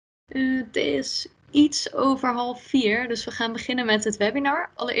Het is iets over 3:30, dus we gaan beginnen met het webinar.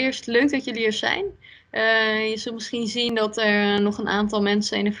 Allereerst leuk dat jullie er zijn. Je zult misschien zien dat er nog een aantal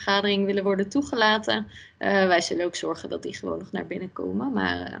mensen in de vergadering willen worden toegelaten. Wij zullen ook zorgen dat die gewoon nog naar binnen komen.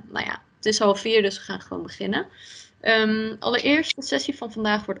 Maar nou ja, het is 3:30, dus we gaan gewoon beginnen. Allereerst, de sessie van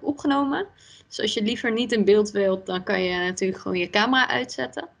vandaag wordt opgenomen. Dus als je liever niet in beeld wilt, dan kan je natuurlijk gewoon je camera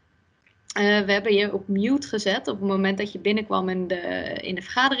uitzetten. We hebben je op mute gezet op het moment dat je binnenkwam in de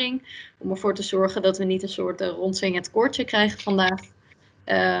vergadering. Om ervoor te zorgen dat we niet een soort rondzwingend koordje krijgen vandaag.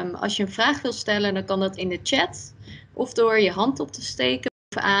 Als je een vraag wil stellen, dan kan dat in de chat. Of door je hand op te steken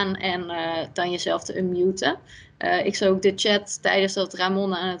bovenaan en dan jezelf te unmuten. Ik zal ook de chat tijdens dat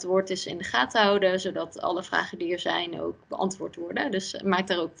Ramon aan het woord is in de gaten houden. Zodat alle vragen die er zijn ook beantwoord worden. Dus maak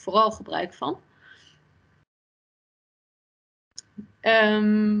daar ook vooral gebruik van.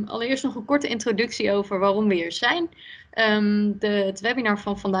 Allereerst nog een korte introductie over waarom we hier zijn. Het webinar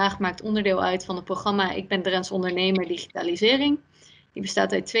van vandaag maakt onderdeel uit van het programma Ik ben Drents Ondernemer Digitalisering. Die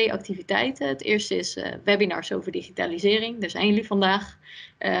bestaat uit 2 activiteiten. Het eerste is webinars over digitalisering. Daar zijn jullie vandaag.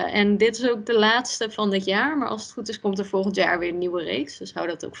 En dit is ook de laatste van dit jaar. Maar als het goed is komt er volgend jaar weer een nieuwe reeks. Dus hou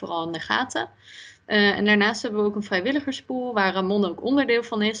dat ook vooral in de gaten. En daarnaast hebben we ook een vrijwilligerspool waar Ramon ook onderdeel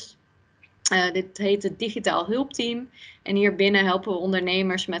van is. Dit heet het Digitaal Hulpteam en hierbinnen helpen we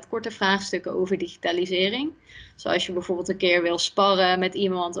ondernemers met korte vraagstukken over digitalisering. Zoals je bijvoorbeeld een keer wil sparren met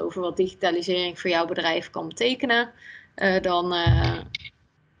iemand over wat digitalisering voor jouw bedrijf kan betekenen, dan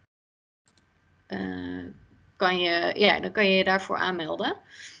kan je je daarvoor aanmelden.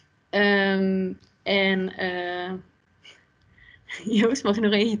 Joost, mag je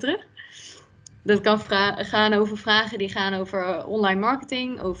nog eentje terug? Dat kan gaan over vragen die gaan over online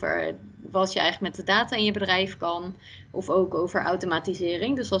marketing, over wat je eigenlijk met de data in je bedrijf kan, of ook over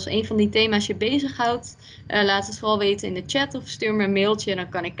automatisering. Dus als een van die thema's je bezighoudt, laat het vooral weten in de chat of stuur me een mailtje. Dan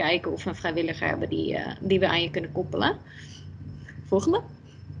kan ik kijken of we een vrijwilliger hebben die we aan je kunnen koppelen. Volgende.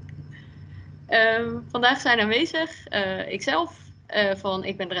 Vandaag zijn aanwezig ikzelf. Van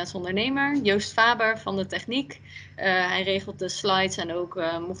Ik ben Drents Ondernemer, Joost Faber van de techniek. Hij regelt de slides en ook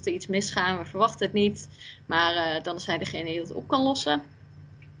mocht er iets misgaan, we verwachten het niet. Maar dan is hij degene die het op kan lossen.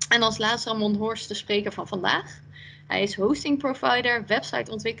 En als laatste Ramon Horst, de spreker van vandaag. Hij is hosting provider,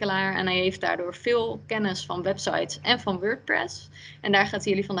 websiteontwikkelaar en hij heeft daardoor veel kennis van websites en van WordPress. En daar gaat hij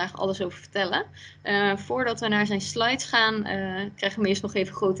jullie vandaag alles over vertellen. Voordat we naar zijn slides gaan, krijgen we eerst nog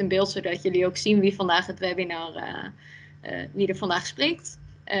even groot in beeld, zodat jullie ook zien wie vandaag het webinar, wie er vandaag spreekt.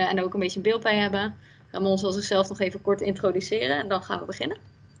 En er ook een beetje een beeld bij hebben. Ramon zal zichzelf nog even kort introduceren en dan gaan we beginnen.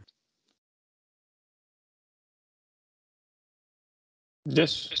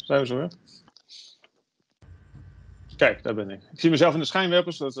 Yes, zijn we zo weer. Kijk, daar ben ik. Ik zie mezelf in de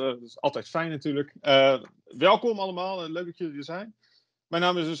schijnwerpers, dat is altijd fijn natuurlijk. Welkom allemaal, leuk dat jullie er zijn. Mijn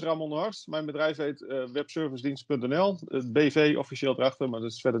naam is dus Ramon Horst. Mijn bedrijf heet webservicedienst.nl. Het BV officieel erachter, maar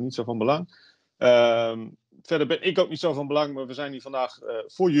dat is verder niet zo van belang. Verder ben ik ook niet zo van belang, maar we zijn hier vandaag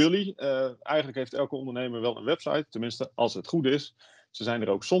voor jullie. Eigenlijk heeft elke ondernemer wel een website, tenminste als het goed is. Ze zijn er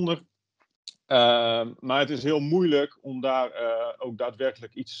ook zonder. Maar het is heel moeilijk om daar ook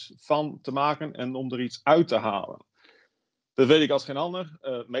daadwerkelijk iets van te maken en om er iets uit te halen. Dat weet ik als geen ander.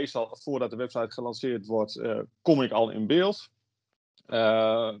 Meestal voordat de website gelanceerd wordt, kom ik al in beeld.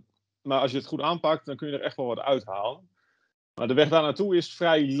 Maar als je het goed aanpakt, dan kun je er echt wel wat uithalen. Maar de weg daar naartoe is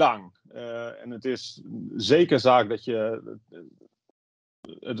vrij lang. En het is zeker zaak dat je...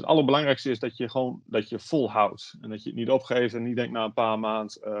 Het allerbelangrijkste is dat je volhoudt. En dat je het niet opgeeft en niet denkt na een paar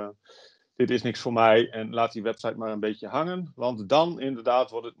maanden... dit is niks voor mij en laat die website maar een beetje hangen. Want dan inderdaad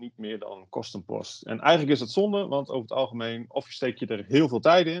wordt het niet meer dan kostenpost. En eigenlijk is het zonde, want over het algemeen... of je steekt je er heel veel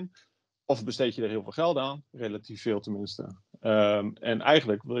tijd in... of besteed je er heel veel geld aan. Relatief veel tenminste. En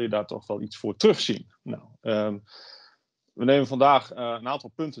eigenlijk wil je daar toch wel iets voor terugzien. Nou, we nemen vandaag een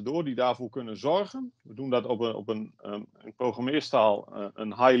aantal punten door die daarvoor kunnen zorgen. We doen dat op een programmeerstaal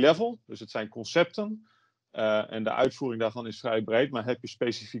een high level. Dus het zijn concepten. En de uitvoering daarvan is vrij breed. Maar heb je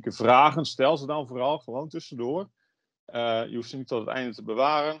specifieke vragen, stel ze dan vooral gewoon tussendoor. Je hoeft ze niet tot het einde te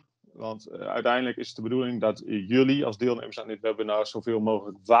bewaren. Want uiteindelijk is het de bedoeling dat jullie als deelnemers aan dit webinar zoveel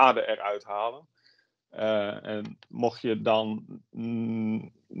mogelijk waarde eruit halen. En mocht je dan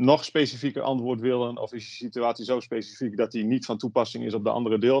nog specifieker antwoord willen, of is je situatie zo specifiek dat die niet van toepassing is op de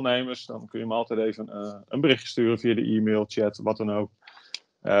andere deelnemers, dan kun je me altijd even een berichtje sturen via de e-mail, chat, wat dan ook.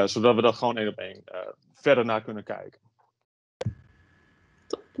 Zodat we dat gewoon 1 op 1 verder naar kunnen kijken.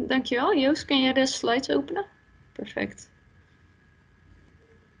 Top, dankjewel. Joost, kun jij de slides openen? Perfect.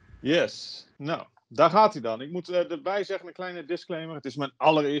 Yes, nou, daar gaat hij dan. Ik moet erbij zeggen, een kleine disclaimer. Het is mijn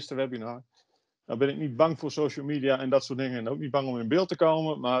allereerste webinar. Nou ben ik niet bang voor social media en dat soort dingen. En ook niet bang om in beeld te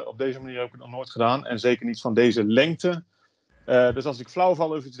komen. Maar op deze manier heb ik het nog nooit gedaan. En zeker niet van deze lengte. Dus als ik flauw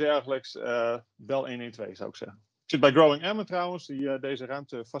val of iets dergelijks, bel 112 zou ik zeggen. Ik zit bij Growing Emmen trouwens, die deze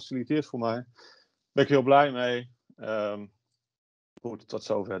ruimte faciliteert voor mij. Daar ben ik heel blij mee. Goed, tot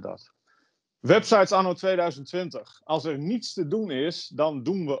zover dat. Websites anno 2020. Als er niets te doen is, dan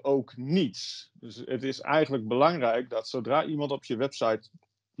doen we ook niets. Dus het is eigenlijk belangrijk dat zodra iemand op je website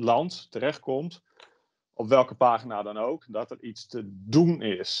landt, terechtkomt, op welke pagina dan ook, dat er iets te doen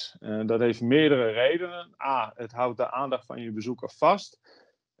is. Dat heeft meerdere redenen. A, het houdt de aandacht van je bezoeker vast.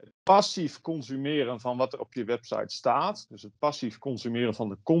 Het passief consumeren van wat er op je website staat, dus het passief consumeren van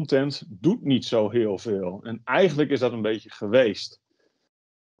de content, doet niet zo heel veel. En eigenlijk is dat een beetje geweest.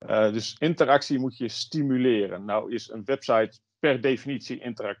 Dus interactie moet je stimuleren. Nou is een website per definitie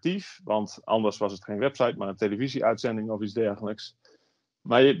interactief, want anders was het geen website, maar een televisieuitzending of iets dergelijks.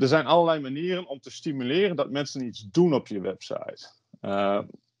 Maar er zijn allerlei manieren om te stimuleren dat mensen iets doen op je website.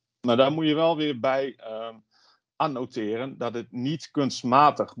 Maar daar moet je wel weer bij annoteren dat het niet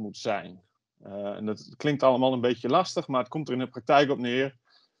kunstmatig moet zijn. En dat klinkt allemaal een beetje lastig, maar het komt er in de praktijk op neer.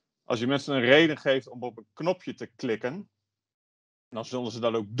 Als je mensen een reden geeft om op een knopje te klikken, dan zullen ze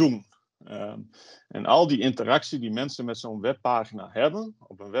dat ook doen. En al die interactie die mensen met zo'n webpagina hebben,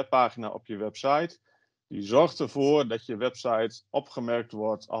 op een webpagina op je website, die zorgt ervoor dat je website opgemerkt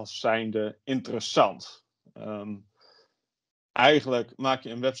wordt als zijnde interessant. Eigenlijk maak je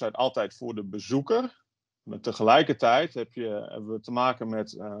een website altijd voor de bezoeker. Maar tegelijkertijd hebben we te maken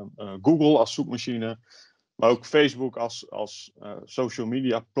met Google als zoekmachine, maar ook Facebook als social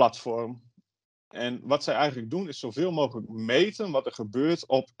media platform. En wat zij eigenlijk doen is zoveel mogelijk meten wat er gebeurt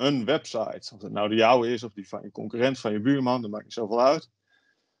op een website. Of het nou de jouwe is of die van je concurrent, van je buurman, dat maakt niet zoveel uit.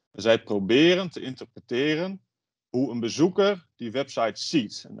 Zij proberen te interpreteren hoe een bezoeker die website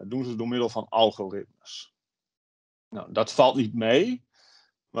ziet. En dat doen ze door middel van algoritmes. Nou, dat valt niet mee,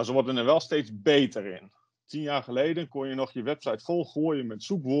 maar ze worden er wel steeds beter in. 10 jaar geleden kon je nog je website volgooien met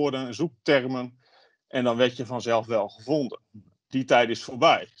zoekwoorden en zoektermen. En dan werd je vanzelf wel gevonden. Die tijd is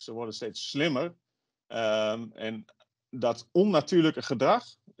voorbij. Ze worden steeds slimmer. En dat onnatuurlijke gedrag,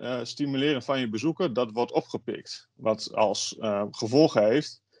 stimuleren van je bezoeker, dat wordt opgepikt. Wat als gevolg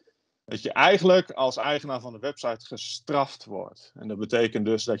heeft dat je eigenlijk als eigenaar van de website gestraft wordt. En dat betekent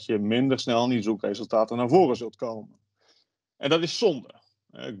dus dat je minder snel in die zoekresultaten naar voren zult komen. En dat is zonde.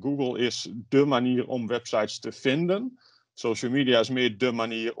 Google is dé manier om websites te vinden. Social media is meer dé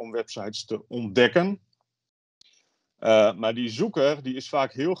manier om websites te ontdekken. Maar die zoeker die is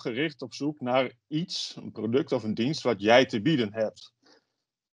vaak heel gericht op zoek naar iets, een product of een dienst wat jij te bieden hebt.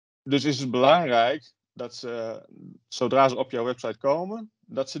 Dus is het belangrijk dat ze, zodra ze op jouw website komen,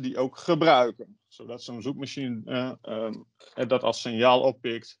 dat ze die ook gebruiken. Zodat zo'n zoekmachine dat als signaal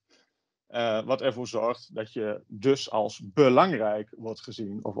oppikt, wat ervoor zorgt dat je dus als belangrijk wordt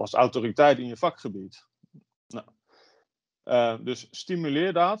gezien of als autoriteit in je vakgebied. Nou, dus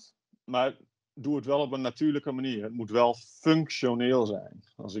stimuleer dat, maar doe het wel op een natuurlijke manier. Het moet wel functioneel zijn.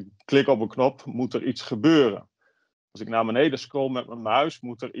 Als ik klik op een knop, moet er iets gebeuren. Als ik naar beneden scroll met mijn muis,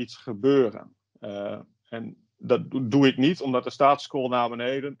 moet er iets gebeuren. En dat doe ik niet, omdat er staat scroll naar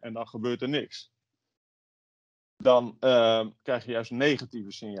beneden en dan gebeurt er niks. Dan krijg je juist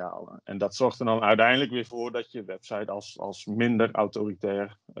negatieve signalen. En dat zorgt er dan uiteindelijk weer voor dat je website als minder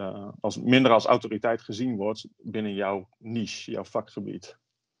autoritair, minder als autoriteit gezien wordt binnen jouw niche, jouw vakgebied.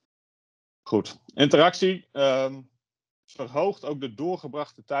 Goed, interactie verhoogt ook de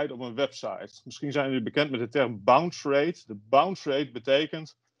doorgebrachte tijd op een website. Misschien zijn jullie bekend met de term bounce rate. De bounce rate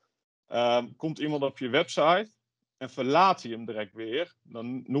betekent, komt iemand op je website en verlaat hij hem direct weer,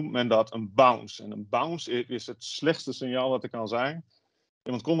 dan noemt men dat een bounce. En een bounce is het slechtste signaal wat er kan zijn.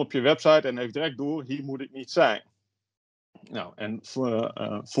 Iemand komt op je website en heeft direct door, hier moet ik niet zijn. Nou, en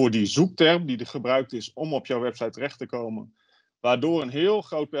voor die zoekterm die er gebruikt is om op jouw website terecht te komen, waardoor een heel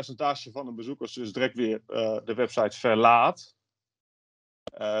groot percentage van de bezoekers dus direct weer de website verlaat,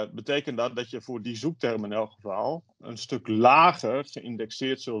 betekent dat je voor die zoekterm in elk geval een stuk lager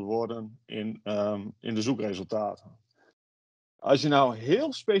geïndexeerd zult worden in de zoekresultaten. Als je nou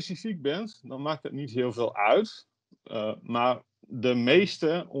heel specifiek bent, dan maakt het niet heel veel uit. Maar de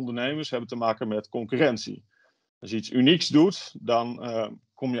meeste ondernemers hebben te maken met concurrentie. Als je iets unieks doet, dan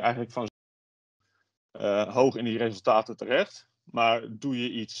kom je eigenlijk van hoog in die resultaten terecht. Maar doe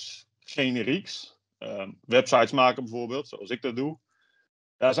je iets generieks, websites maken bijvoorbeeld, zoals ik dat doe,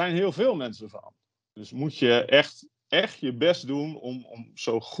 daar zijn heel veel mensen van. Dus moet je echt je best doen om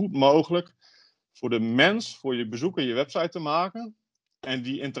zo goed mogelijk voor de mens, voor je bezoeker, je website te maken. En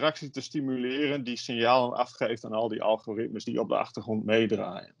die interactie te stimuleren, die signalen afgeeft aan al die algoritmes die op de achtergrond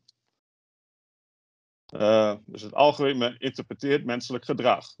meedraaien. Dus het algoritme interpreteert menselijk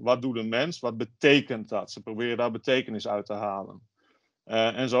gedrag. Wat doet een mens? Wat betekent dat? Ze proberen daar betekenis uit te halen.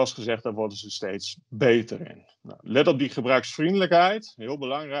 En zoals gezegd, daar worden ze steeds beter in. Nou, let op die gebruiksvriendelijkheid, heel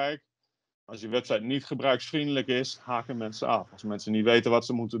belangrijk. Als je website niet gebruiksvriendelijk is, haken mensen af. Als mensen niet weten wat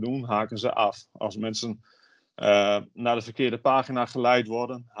ze moeten doen, haken ze af. Als mensen naar de verkeerde pagina geleid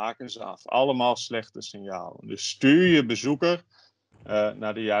worden, haken ze af. Allemaal slechte signalen. Dus stuur je bezoeker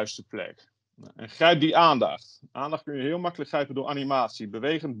naar de juiste plek. En grijp die aandacht. Aandacht kun je heel makkelijk grijpen door animatie.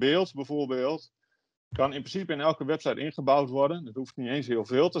 Bewegend beeld bijvoorbeeld kan in principe in elke website ingebouwd worden. Het hoeft niet eens heel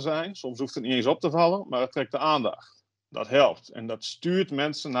veel te zijn. Soms hoeft het niet eens op te vallen, maar het trekt de aandacht. Dat helpt. En dat stuurt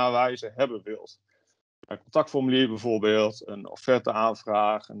mensen naar waar je ze hebben wilt. Een contactformulier bijvoorbeeld, een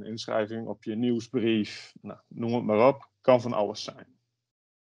offerteaanvraag, een inschrijving op je nieuwsbrief. Nou, noem het maar op. Kan van alles zijn.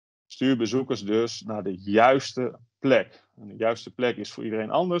 Stuur bezoekers dus naar de juiste plek. En de juiste plek is voor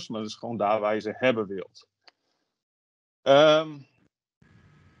iedereen anders, maar dat is gewoon daar waar je ze hebben wilt.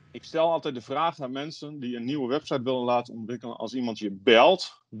 Ik stel altijd de vraag aan mensen die een nieuwe website willen laten ontwikkelen. Als iemand je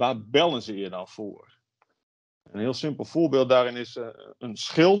belt, waar bellen ze je dan voor? Een heel simpel voorbeeld daarin is een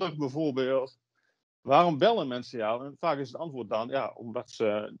schilder bijvoorbeeld. Waarom bellen mensen jou? En vaak is het antwoord dan, ja, omdat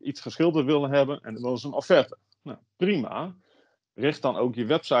ze iets geschilderd willen hebben en dan willen ze een offerte. Nou, prima. Richt dan ook je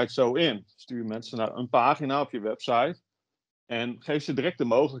website zo in. Stuur mensen naar een pagina op je website en geef ze direct de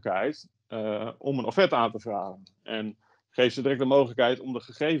mogelijkheid om een offerte aan te vragen. En geef ze direct de mogelijkheid om de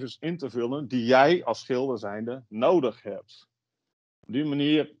gegevens in te vullen die jij als schilder zijnde nodig hebt. Op die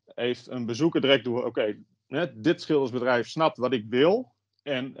manier heeft een bezoeker direct door, oké, dit schildersbedrijf snapt wat ik wil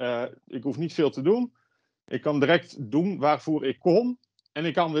en ik hoef niet veel te doen. Ik kan direct doen waarvoor ik kom en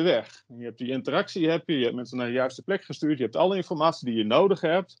ik kan weer weg. Je hebt die interactie, je hebt mensen naar de juiste plek gestuurd, je hebt alle informatie die je nodig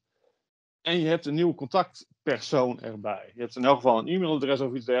hebt en je hebt een nieuwe contactpersoon erbij. Je hebt in elk geval een e-mailadres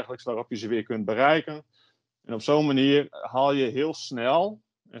of iets dergelijks waarop je ze weer kunt bereiken. En op zo'n manier haal je heel snel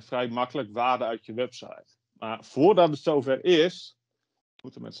en vrij makkelijk waarde uit je website. Maar voordat het zover is,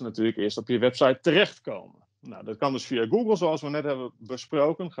 moeten mensen natuurlijk eerst op je website terechtkomen. Nou, dat kan dus via Google, zoals we net hebben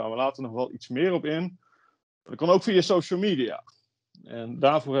besproken. Daar gaan we later nog wel iets meer op in. Dat kan ook via social media. En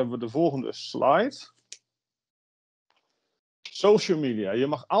daarvoor hebben we de volgende slide. Social media. Je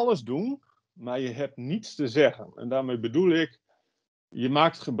mag alles doen, maar je hebt niets te zeggen. En daarmee bedoel ik, je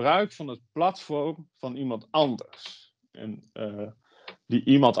maakt gebruik van het platform van iemand anders. En die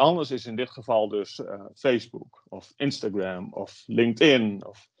iemand anders is in dit geval dus Facebook of Instagram of LinkedIn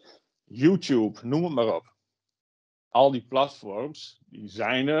of YouTube, noem het maar op. Al die platforms, die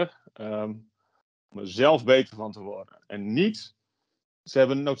zijn er om er zelf beter van te worden. En ze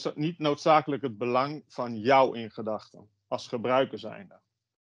hebben niet noodzakelijk het belang van jou in gedachten, als gebruiker zijnde.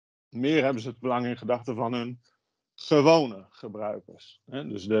 Meer hebben ze het belang in gedachten van hun gewone gebruikers.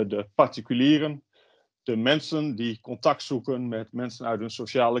 Dus de particulieren, de mensen die contact zoeken met mensen uit hun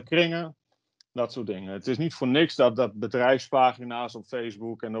sociale kringen, dat soort dingen. Het is niet voor niks dat bedrijfspagina's op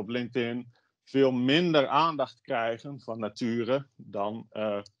Facebook en op LinkedIn veel minder aandacht krijgen van nature dan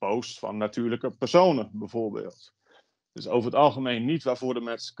posts van natuurlijke personen bijvoorbeeld. Dus over het algemeen niet waarvoor de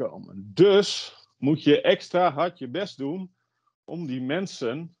mensen komen. Dus moet je extra hard je best doen om die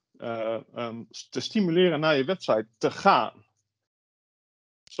mensen te stimuleren naar je website te gaan.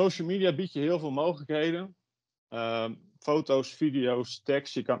 Social media biedt je heel veel mogelijkheden. Foto's, video's,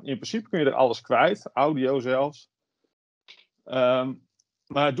 tekst. In principe kun je er alles kwijt. Audio zelfs.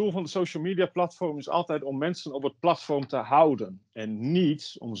 Maar het doel van de social media platform is altijd om mensen op het platform te houden. En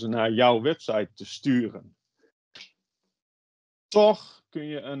niet om ze naar jouw website te sturen. Toch kun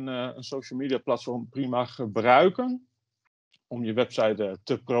je een social media platform prima gebruiken om je website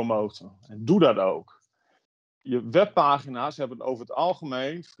te promoten. En doe dat ook. Je webpagina's hebben over het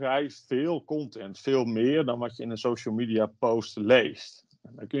algemeen vrij veel content. Veel meer dan wat je in een social media post leest.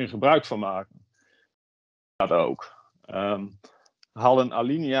 En daar kun je gebruik van maken. Dat ook. Haal een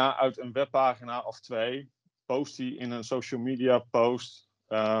alinea uit een webpagina of 2. Post die in een social media post.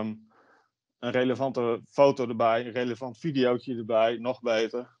 Een relevante foto erbij. Een relevant videootje erbij. Nog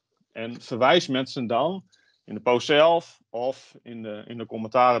beter. En verwijs mensen dan in de post zelf of in de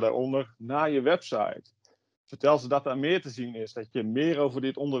commentaren daaronder naar je website. Vertel ze dat er meer te zien is, dat je meer over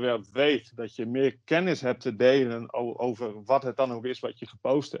dit onderwerp weet, dat je meer kennis hebt te delen over wat het dan ook is wat je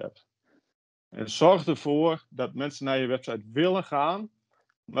gepost hebt. En zorg ervoor dat mensen naar je website willen gaan,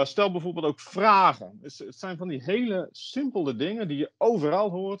 maar stel bijvoorbeeld ook vragen. Het zijn van die hele simpele dingen die je overal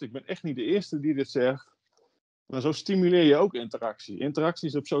hoort. Ik ben echt niet de eerste die dit zegt. Maar zo stimuleer je ook interactie. Interactie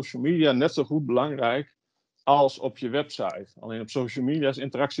is op social media net zo goed belangrijk als op je website. Alleen op social media is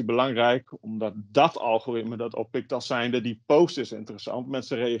interactie belangrijk, omdat dat algoritme dat oppikt als zijnde die post is interessant.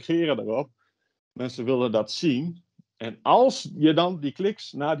 Mensen reageren erop. Mensen willen dat zien. En als je dan die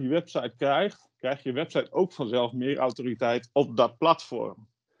kliks naar die website krijgt, krijgt je website ook vanzelf meer autoriteit op dat platform.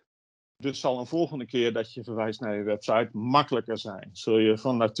 Dus zal een volgende keer dat je verwijst naar je website makkelijker zijn. Zul je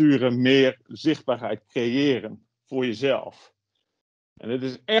van nature meer zichtbaarheid creëren voor jezelf. En dit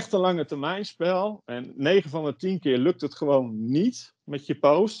is echt een lange termijn spel. En 9 van de 10 keer lukt het gewoon niet met je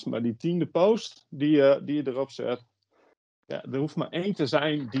post. Maar die 10e post die je erop zet. Ja, er hoeft maar één te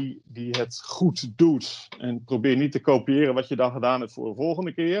zijn die het goed doet. En probeer niet te kopiëren wat je dan gedaan hebt voor de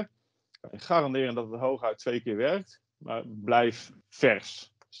volgende keer. Ik kan je garanderen dat het hooguit 2 keer werkt. Maar blijf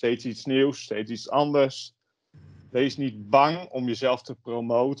vers. Steeds iets nieuws, steeds iets anders. Wees niet bang om jezelf te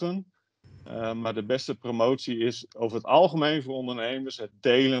promoten. Maar de beste promotie is over het algemeen voor ondernemers het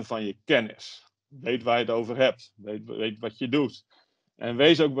delen van je kennis. Weet waar je het over hebt. Weet wat je doet. En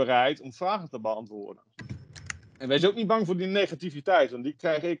wees ook bereid om vragen te beantwoorden. En wees ook niet bang voor die negativiteit, want die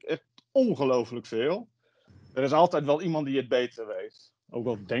krijg ik echt ongelooflijk veel. Er is altijd wel iemand die het beter weet. Ook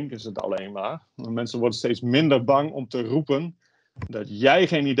al denken ze het alleen maar. Mensen worden steeds minder bang om te roepen dat jij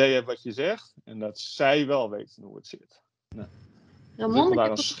geen idee hebt wat je zegt en dat zij wel weten hoe het zit. Nou, dan zetten Ramon, we ik daar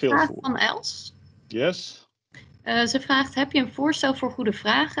heb een nog een schild vraag voor. van Els. Yes? Ze vraagt, heb je een voorstel voor goede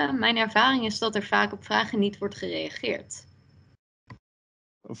vragen? Mijn ervaring is dat er vaak op vragen niet wordt gereageerd.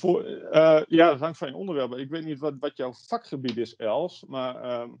 Ja, dat hangt van je onderwerp. Ik weet niet wat jouw vakgebied is, Els,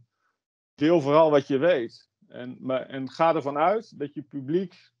 maar deel vooral wat je weet. En ga ervan uit dat je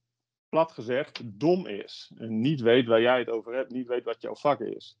publiek, plat gezegd, dom is. En niet weet waar jij het over hebt, niet weet wat jouw vak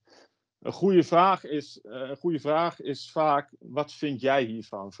is. Een goede vraag is vaak, wat vind jij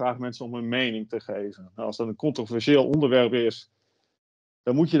hiervan? Vraag mensen om een mening te geven. Nou, als dat een controversieel onderwerp is,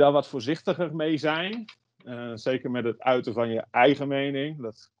 dan moet je daar wat voorzichtiger mee zijn. Zeker met het uiten van je eigen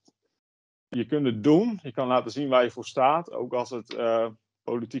mening. Je kunt het doen, je kan laten zien waar je voor staat. Ook als het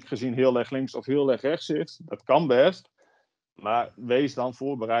politiek gezien heel erg links of heel erg rechts is. Dat kan best. Maar wees dan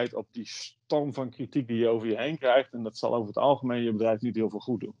voorbereid op die storm van kritiek die je over je heen krijgt. En dat zal over het algemeen je bedrijf niet heel veel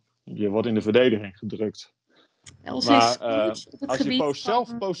goed doen. Je wordt in de verdediging gedrukt. Els is Maar coach op het als je gebied post zelf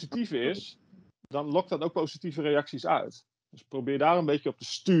van... positief is, dan lokt dat ook positieve reacties uit. Dus probeer daar een beetje op te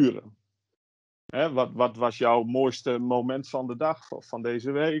sturen. Hè, wat was jouw mooiste moment van de dag of van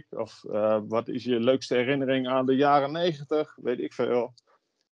deze week? Of wat is je leukste herinnering aan de jaren 90? Weet ik veel.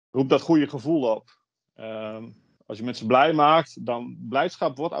 Roep dat goede gevoel op. Als je mensen blij maakt, dan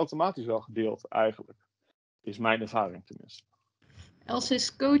blijdschap wordt automatisch wel gedeeld eigenlijk. Is mijn ervaring tenminste. Els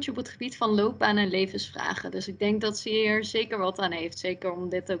is coach op het gebied van loopbaan en levensvragen. Dus ik denk dat ze hier zeker wat aan heeft. Zeker om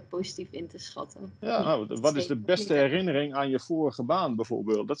dit ook positief in te schatten. Ja, nou, wat is de beste herinnering aan je vorige baan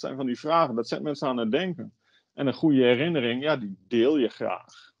bijvoorbeeld? Dat zijn van die vragen, dat zet mensen aan het denken. En een goede herinnering, ja, die deel je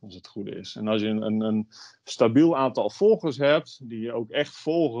graag, als het goed is. En als je een stabiel aantal volgers hebt, die je ook echt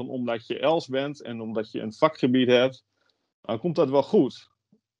volgen omdat je Els bent en omdat je een vakgebied hebt, dan komt dat wel goed.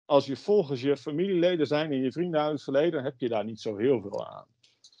 Als je volgers je familieleden zijn en je vrienden uit het verleden, heb je daar niet zo heel veel aan.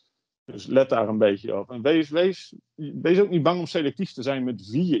 Dus let daar een beetje op. En wees ook niet bang om selectief te zijn met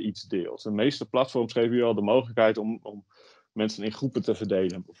wie je iets deelt. De meeste platforms geven je al de mogelijkheid om mensen in groepen te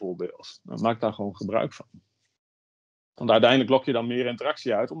verdelen, bijvoorbeeld. Dan maak daar gewoon gebruik van. Want uiteindelijk lok je dan meer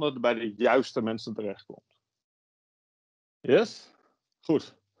interactie uit, omdat het bij de juiste mensen terechtkomt. Yes?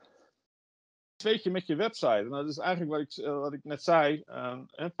 Goed. Tweetje met je website. Nou, dat is eigenlijk wat ik net zei.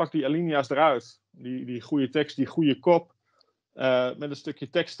 Pak die alinea's eruit. Die goede tekst, die goede kop. Met een stukje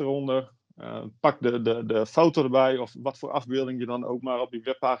tekst eronder. Pak de foto erbij of wat voor afbeelding je dan ook maar op die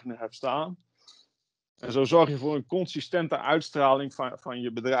webpagina hebt staan. En zo zorg je voor een consistente uitstraling van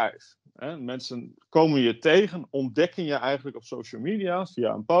je bedrijf. Mensen komen je tegen, ontdekken je eigenlijk op social media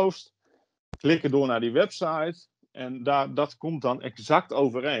via een post, klikken door naar die website en dat komt dan exact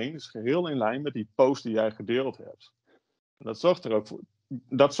overeen, dus geheel in lijn met die post die jij gedeeld hebt. En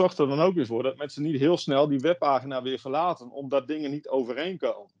dat zorgt er dan ook weer voor dat mensen niet heel snel die webpagina weer verlaten, omdat dingen niet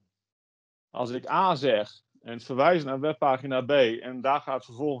overeenkomen. Als ik A zeg en verwijs naar webpagina B en daar gaat het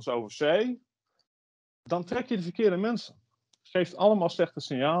vervolgens over C, dan trek je de verkeerde mensen. Geeft allemaal slechte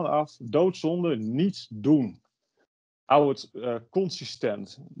signalen af. Doodzonde, niets doen. Hou het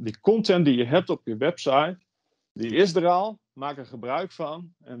consistent. Die content die je hebt op je website, die is er al. Maak er gebruik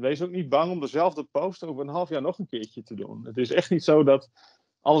van. En wees ook niet bang om dezelfde post over een half jaar nog een keertje te doen. Het is echt niet zo dat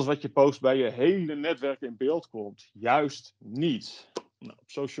alles wat je post bij je hele netwerk in beeld komt. Juist niet. Nou, op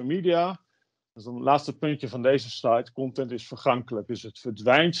social media, dat is een laatste puntje van deze slide. Content is vergankelijk. Dus het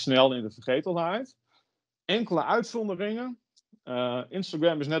verdwijnt snel in de vergetelheid. Enkele uitzonderingen.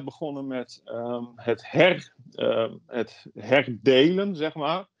 Instagram is net begonnen met het herdelen, zeg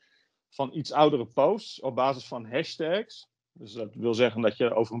maar, van iets oudere posts op basis van hashtags. Dus dat wil zeggen dat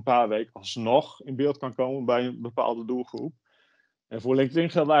je over een paar weken alsnog in beeld kan komen bij een bepaalde doelgroep. En voor LinkedIn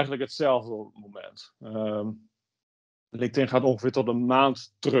geldt eigenlijk hetzelfde op het moment. LinkedIn gaat ongeveer tot een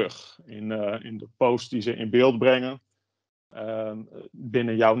maand terug in de posts die ze in beeld brengen.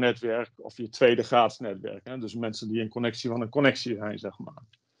 Binnen jouw netwerk of je tweede graads netwerk. Hè? Dus mensen die een connectie van een connectie zijn, zeg maar.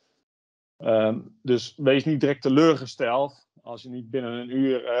 Dus wees niet direct teleurgesteld als je niet binnen een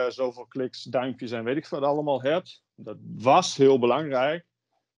uur zoveel kliks, duimpjes en weet ik wat allemaal hebt. Dat was heel belangrijk.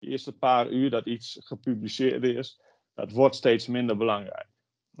 De eerste paar uur dat iets gepubliceerd is, dat wordt steeds minder belangrijk.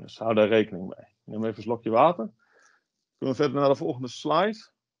 Dus hou daar rekening mee. Neem even een slokje water. Kunnen we verder naar de volgende slide.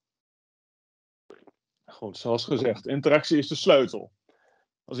 Goed, zoals gezegd, interactie is de sleutel.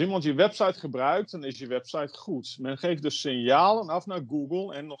 Als iemand je website gebruikt, dan is je website goed. Men geeft dus signalen af naar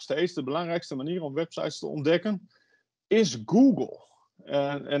Google. En nog steeds de belangrijkste manier om websites te ontdekken is Google.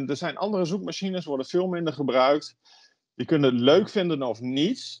 En er zijn andere zoekmachines, worden veel minder gebruikt. Je kunt het leuk vinden of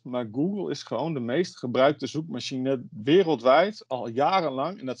niet, maar Google is gewoon de meest gebruikte zoekmachine wereldwijd al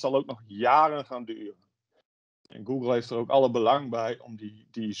jarenlang. En dat zal ook nog jaren gaan duren. En Google heeft er ook alle belang bij om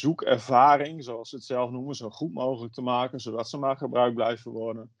die zoekervaring, zoals ze het zelf noemen, zo goed mogelijk te maken, zodat ze maar gebruikt blijven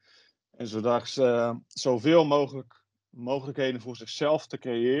worden. En zodat ze zoveel mogelijk mogelijkheden voor zichzelf te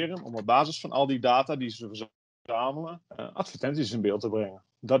creëren, om op basis van al die data die ze verzamelen, advertenties in beeld te brengen.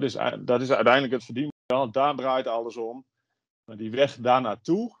 Dat is uiteindelijk het verdienmodel, daar draait alles om. Maar die weg daar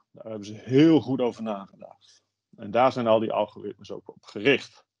naartoe, daar hebben ze heel goed over nagedacht. En daar zijn al die algoritmes ook op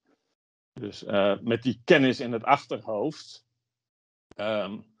gericht. Dus met die kennis in het achterhoofd.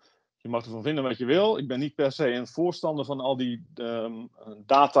 Je mag ervan vinden wat je wil. Ik ben niet per se een voorstander van al die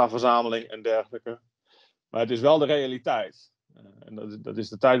dataverzameling en dergelijke. Maar het is wel de realiteit. En dat is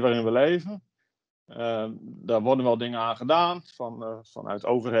de tijd waarin we leven. Daar worden wel dingen aan gedaan vanuit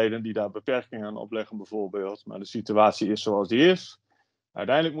overheden die daar beperkingen aan opleggen bijvoorbeeld. Maar de situatie is zoals die is.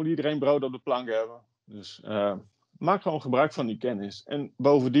 Uiteindelijk moet iedereen brood op de plank hebben. Dus maak gewoon gebruik van die kennis. En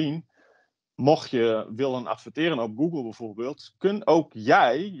bovendien, mocht je willen adverteren op Google bijvoorbeeld, kun ook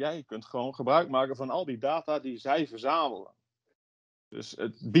jij kunt gewoon gebruik maken van al die data die zij verzamelen. Dus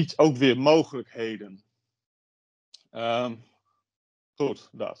het biedt ook weer mogelijkheden. Goed,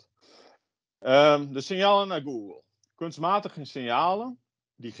 dat. De signalen naar Google. Kunstmatige signalen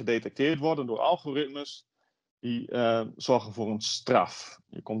die gedetecteerd worden door algoritmes, die zorgen voor een straf.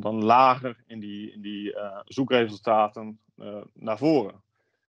 Je komt dan lager in die zoekresultaten naar voren.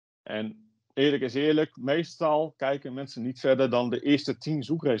 En eerlijk is eerlijk, meestal kijken mensen niet verder dan de eerste 10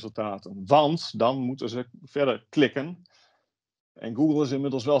 zoekresultaten. Want dan moeten ze verder klikken. En Google is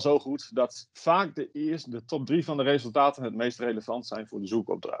inmiddels wel zo goed dat vaak de top 3 van de resultaten het meest relevant zijn voor de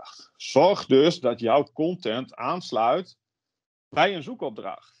zoekopdracht. Zorg dus dat jouw content aansluit bij een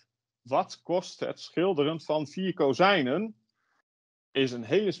zoekopdracht. Wat kost het schilderen van 4 kozijnen? Is een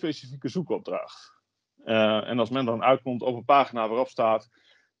hele specifieke zoekopdracht. En als men dan uitkomt op een pagina waarop staat: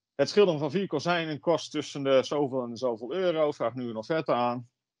 het schilderen van 4 kozijnen kost tussen de zoveel en zoveel euro, vraag nu een offerte aan.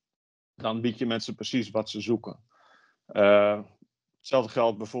 Dan bied je mensen precies wat ze zoeken. Hetzelfde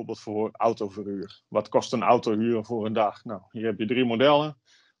geldt bijvoorbeeld voor autoverhuur. Wat kost een autohuur voor een dag? Nou, hier heb je 3 modellen,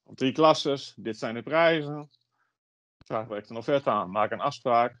 of 3 klasses. Dit zijn de prijzen. Vraag direct een offerte aan. Maak een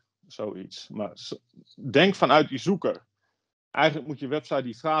afspraak. Zoiets. Maar denk vanuit die zoeker. Eigenlijk moet je website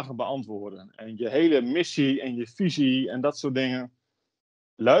die vragen beantwoorden. En je hele missie en je visie en dat soort dingen.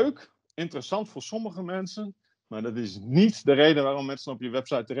 Leuk, interessant voor sommige mensen. Maar dat is niet de reden waarom mensen op je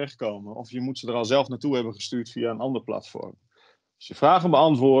website terechtkomen. Of je moet ze er al zelf naartoe hebben gestuurd via een ander platform. Als je vragen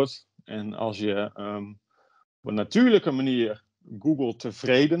beantwoordt en als je op een natuurlijke manier Google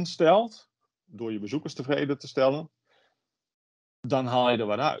tevreden stelt, door je bezoekers tevreden te stellen, dan haal je er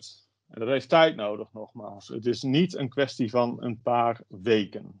wat uit. En dat heeft tijd nodig, nogmaals. Het is niet een kwestie van een paar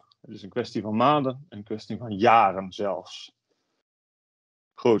weken. Het is een kwestie van maanden, een kwestie van jaren zelfs.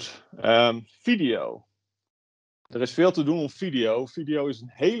 Goed, video. Er is veel te doen om video. Video is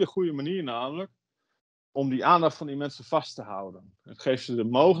een hele goede manier namelijk om die aandacht van die mensen vast te houden. Het geeft ze de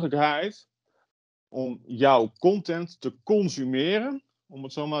mogelijkheid om jouw content te consumeren, om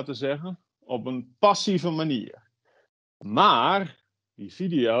het zo maar te zeggen, op een passieve manier. Maar die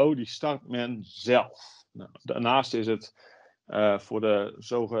video, die start men zelf. Nou, daarnaast is het voor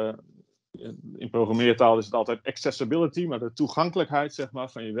de in programmeertaal is het altijd accessibility, maar de toegankelijkheid zeg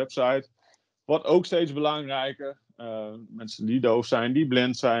maar, van je website wordt ook steeds belangrijker. Mensen die doof zijn, die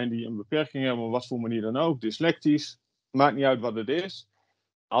blind zijn, die een beperking hebben, op wat voor manier dan ook, dyslectisch, maakt niet uit wat het is.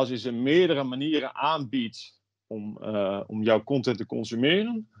 Als je ze meerdere manieren aanbiedt om jouw content te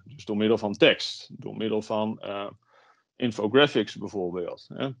consumeren, dus door middel van tekst, door middel van infographics bijvoorbeeld,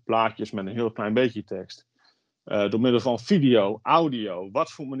 plaatjes met een heel klein beetje tekst, Door middel van video, audio,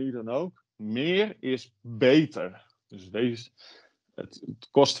 wat voor manier dan ook. Meer is beter. Dus het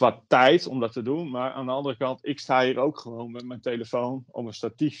kost wat tijd om dat te doen. Maar aan de andere kant, ik sta hier ook gewoon met mijn telefoon op een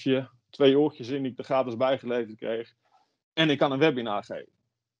statiefje. 2 oortjes in die ik er gratis bijgeleverd kreeg. En ik kan een webinar geven.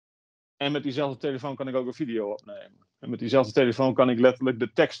 En met diezelfde telefoon kan ik ook een video opnemen. En met diezelfde telefoon kan ik letterlijk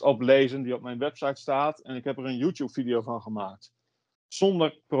de tekst oplezen die op mijn website staat. En ik heb er een YouTube-video van gemaakt.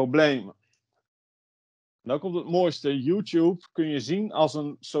 Zonder problemen. Nou komt het mooiste. YouTube kun je zien als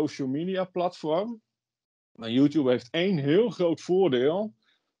een social media platform. Maar YouTube heeft 1 heel groot voordeel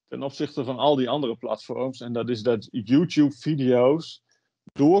ten opzichte van al die andere platforms. En dat is dat YouTube-video's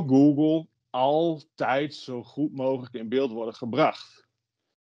door Google altijd zo goed mogelijk in beeld worden gebracht.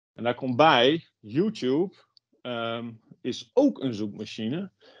 En daar komt bij, YouTube is ook een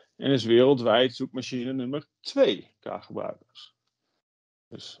zoekmachine. En is wereldwijd zoekmachine nummer 2 qua gebruikers.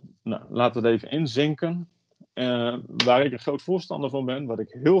 Dus laten we het even inzinken. Waar ik een groot voorstander van ben, wat ik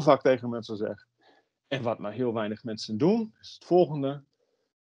heel vaak tegen mensen zeg. En wat maar heel weinig mensen doen, is het volgende.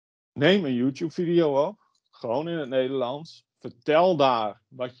 Neem een YouTube-video op, gewoon in het Nederlands. Vertel daar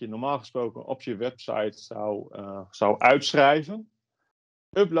wat je normaal gesproken op je website zou uitschrijven.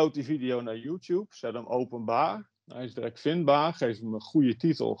 Upload die video naar YouTube, zet hem openbaar. Hij is direct vindbaar, geef hem een goede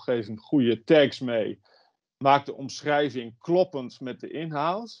titel, geef hem goede tags mee. Maak de omschrijving kloppend met de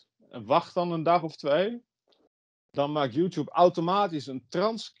inhoud. En wacht dan een dag of 2. Dan maakt YouTube automatisch een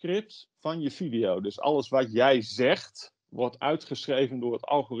transcript van je video. Dus alles wat jij zegt, wordt uitgeschreven door het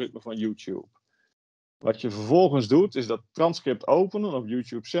algoritme van YouTube. Wat je vervolgens doet, is dat transcript openen op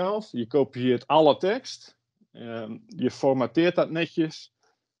YouTube zelf. Je kopieert alle tekst. Je formateert dat netjes.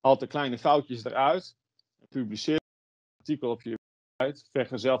 Haalt de kleine foutjes eruit. Publiceert het artikel op je website.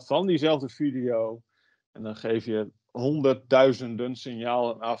 Vergezeld van diezelfde video. En dan geef je 100.000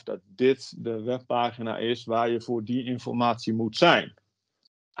 signalen af dat dit de webpagina is waar je voor die informatie moet zijn.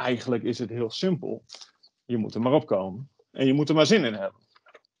 Eigenlijk is het heel simpel. Je moet er maar opkomen. En je moet er maar zin in hebben.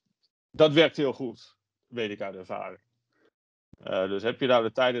 Dat werkt heel goed, weet ik uit ervaring. Dus heb je daar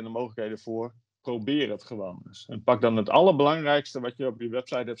de tijd en de mogelijkheden voor, probeer het gewoon eens. En pak dan het allerbelangrijkste wat je op je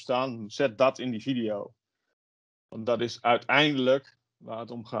website hebt staan, zet dat in die video. Want dat is uiteindelijk waar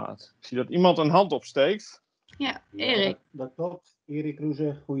het om gaat. Ik zie dat iemand een hand opsteekt. Ja, Erik. Ja, dat klopt. Erik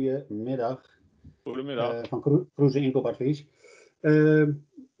Kroeze, goedemiddag. Goedemiddag. Van Kroeze Inkoopadvies.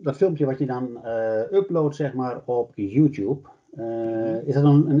 Dat filmpje wat je dan uploadt, zeg maar, op YouTube.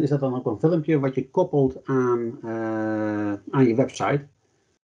 Is dat dan ook een filmpje wat je koppelt aan je website?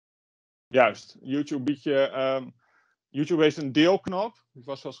 Juist. YouTube biedt je... YouTube heeft een deelknop. Die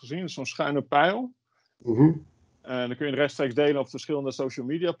was wel eens gezien. Dat is zo'n schuine pijl. En dan kun je het rechtstreeks delen op verschillende social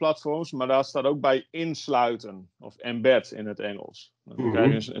media platforms. Maar daar staat ook bij insluiten. Of embed in het Engels. Dan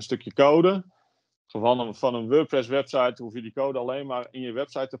krijg je een stukje code. Van een WordPress website hoef je die code alleen maar in je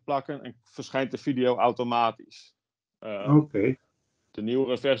website te plakken. En verschijnt de video automatisch. De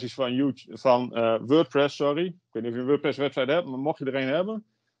nieuwere versies van WordPress, sorry. Ik weet niet of je een WordPress website hebt. Maar mocht je er een hebben.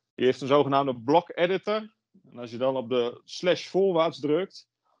 Die heeft een zogenaamde block editor. En als je dan op de / voorwaarts drukt.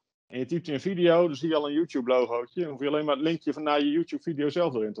 En je typt in een video, dan zie je al een YouTube-logootje. Dan hoef je alleen maar het linkje van naar je YouTube-video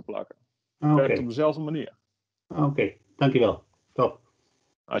zelf erin te plakken. Het werkt op dezelfde manier. Oké, dankjewel. Top.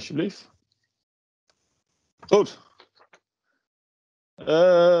 Alsjeblieft. Goed.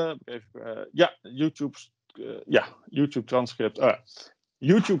 YouTube transcript.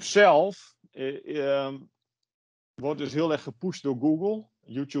 YouTube zelf wordt dus heel erg gepusht door Google.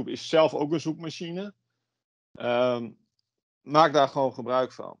 YouTube is zelf ook een zoekmachine. Maak daar gewoon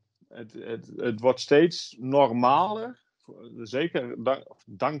gebruik van. Het wordt steeds normaler, zeker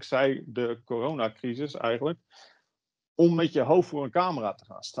dankzij de coronacrisis eigenlijk, om met je hoofd voor een camera te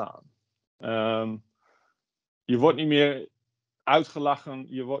gaan staan. Je wordt niet meer uitgelachen,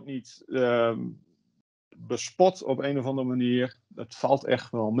 je wordt niet bespot op een of andere manier. Dat valt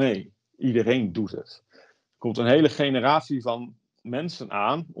echt wel mee. Iedereen doet het. Er komt een hele generatie van mensen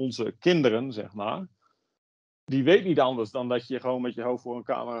aan, onze kinderen zeg maar. Die weet niet anders dan dat je gewoon met je hoofd voor een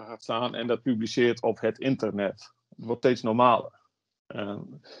camera gaat staan en dat publiceert op het internet. Het wordt steeds normaler.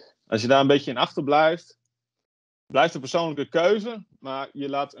 Als je daar een beetje in achterblijft, blijft een persoonlijke keuze, maar je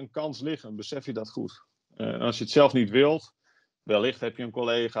laat een kans liggen. Besef je dat goed. Als je het zelf niet wilt, wellicht heb je een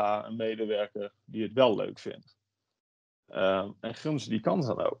collega, een medewerker die het wel leuk vindt. En gun ze die kans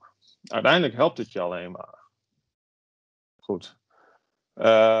dan ook. Uiteindelijk helpt het je alleen maar. Goed.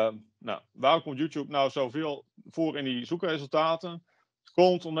 Waarom komt YouTube nou zoveel voor in die zoekresultaten? Het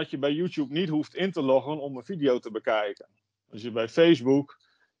komt omdat je bij YouTube niet hoeft in te loggen om een video te bekijken. Als je bij Facebook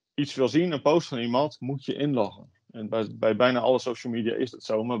iets wil zien, een post van iemand, moet je inloggen. En bij bijna alle social media is dat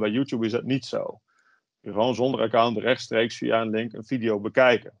zo, maar bij YouTube is dat niet zo. Gewoon zonder account rechtstreeks via een link een video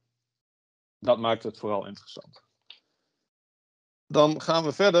bekijken. Dat maakt het vooral interessant. Dan gaan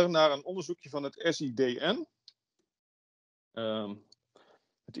we verder naar een onderzoekje van het SIDN.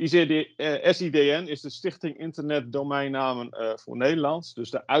 Het SIDN is de Stichting Internet Domeinnamen voor Nederland. Dus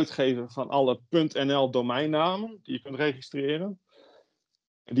de uitgever van alle .nl domeinnamen die je kunt registreren.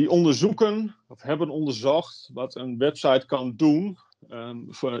 Die onderzoeken, of hebben onderzocht, wat een website kan doen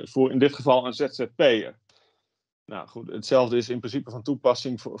voor in dit geval een ZZP'er. Nou goed, hetzelfde is in principe van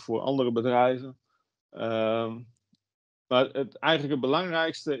toepassing voor andere bedrijven. Maar eigenlijk het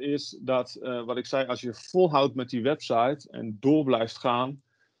belangrijkste is dat, wat ik zei, als je volhoudt met die website en door blijft gaan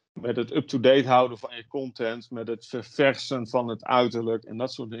met het up-to-date houden van je content, met het verversen van het uiterlijk en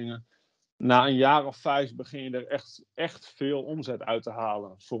dat soort dingen. Na een jaar of 5 begin je er echt veel omzet uit te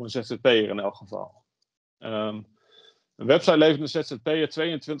halen, voor een ZZP'er in elk geval. Een website levert een ZZP'er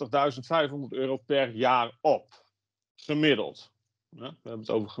 €22.500 per jaar op. Gemiddeld. Ja, we hebben het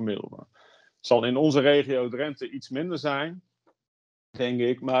over gemiddeld. Het zal in onze regio Drenthe iets minder zijn, denk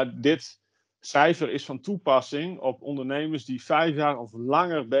ik. Maar dit cijfer is van toepassing op ondernemers die 5 jaar of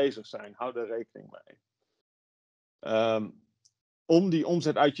langer bezig zijn. Hou daar rekening mee. Om die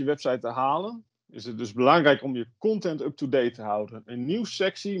omzet uit je website te halen, is het dus belangrijk om je content up-to-date te houden. Een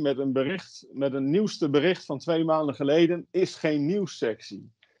nieuwssectie met een nieuwste bericht van 2 maanden geleden is geen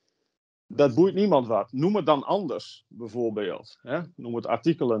nieuwssectie. Dat boeit niemand wat. Noem het dan anders, bijvoorbeeld. Hè? Noem het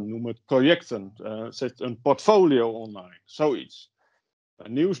artikelen, noem het projecten. Zet een portfolio online, zoiets.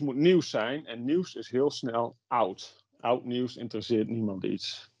 Nieuws moet nieuws zijn en nieuws is heel snel oud. Oud nieuws interesseert niemand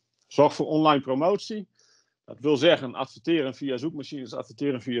iets. Zorg voor online promotie. Dat wil zeggen adverteren via zoekmachines,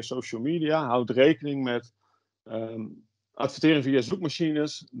 adverteren via social media. Houd rekening met adverteren via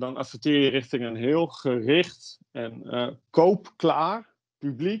zoekmachines. Dan adverteer je richting een heel gericht en koopklaar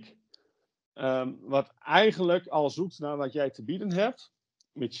publiek. Wat eigenlijk al zoekt naar wat jij te bieden hebt,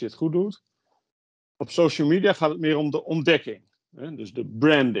 mits je het goed doet. Op social media gaat het meer om de ontdekking. Hè? Dus de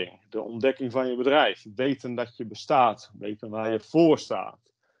branding, de ontdekking van je bedrijf. Weten dat je bestaat, weten waar je voor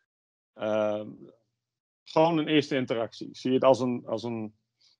staat. Gewoon een eerste interactie. Zie je het als een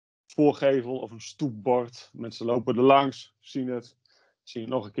voorgevel of een stoepbord. Mensen lopen er langs, zien het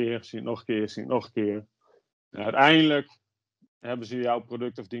nog een keer, zien het nog een keer, zien het nog een keer. En uiteindelijk hebben ze jouw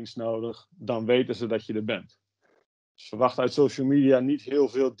product of dienst nodig, dan weten ze dat je er bent. Dus verwacht uit social media niet heel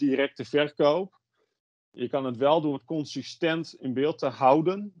veel directe verkoop. Je kan het wel door het consistent in beeld te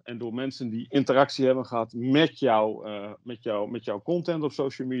houden en door mensen die interactie hebben gehad met jouw content op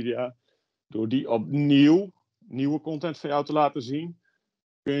social media, door die opnieuw nieuwe content van jou te laten zien,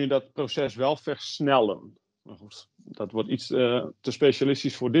 kun je dat proces wel versnellen. Maar goed, dat wordt iets te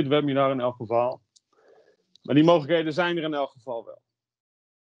specialistisch voor dit webinar in elk geval. Maar die mogelijkheden zijn er in elk geval wel.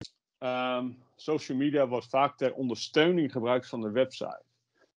 Social media wordt vaak ter ondersteuning gebruikt van de website.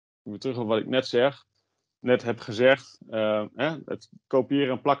 Weer terug op wat ik net heb gezegd. Het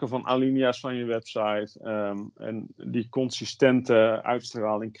kopiëren en plakken van alinea's van je website. En die consistente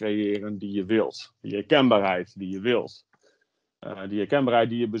uitstraling creëren die je wilt. Die herkenbaarheid die je wilt. Die herkenbaarheid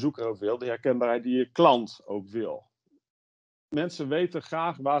die je bezoeker ook wil. Die herkenbaarheid die je klant ook wil. Mensen weten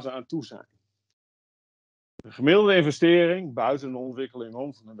graag waar ze aan toe zijn. De gemiddelde investering buiten de ontwikkeling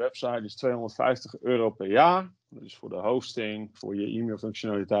om van een website is €250 per jaar. Dus voor de hosting, voor je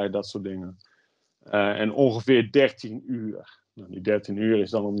e-mailfunctionaliteit, dat soort dingen. En ongeveer 13 uur. Nou, die 13 uur is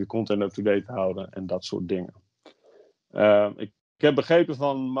dan om je content up-to-date te houden en dat soort dingen. Ik heb begrepen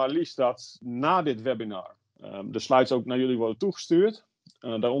van Marlies dat na dit webinar de slides ook naar jullie worden toegestuurd.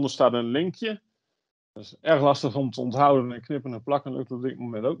 Daaronder staat een linkje. Dat is erg lastig om te onthouden en knippen en plakken lukt op dit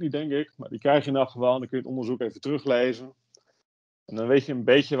moment ook niet, denk ik. Maar die krijg je in elk geval en dan kun je het onderzoek even teruglezen. En dan weet je een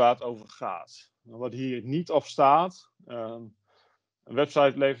beetje waar het over gaat. En wat hier niet op staat. Een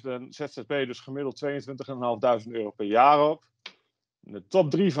website levert een ZZP dus gemiddeld €22.500 per jaar op. De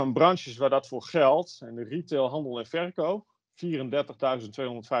top 3 van branches waar dat voor geldt zijn de retail, handel en verkoop.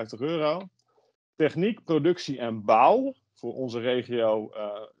 €34.250. Techniek, productie en bouw. Voor onze regio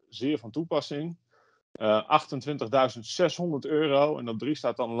zeer van toepassing. €28.600 en op 3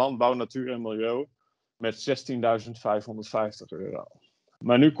 staat dan landbouw, natuur en milieu met €16.550.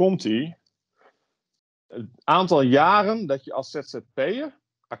 Maar nu komt ie. Het aantal jaren dat je als ZZP'er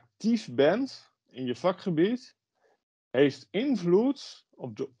actief bent in je vakgebied heeft invloed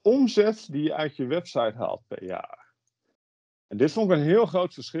op de omzet die je uit je website haalt per jaar. En dit vond ik een heel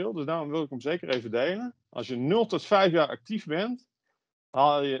groot verschil, dus daarom wil ik hem zeker even delen. Als je 0 tot 5 jaar actief bent,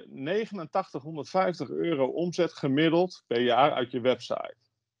 haal je €8950 omzet gemiddeld per jaar uit je website.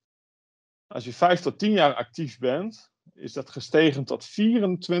 Als je 5 tot 10 jaar actief bent, is dat gestegen tot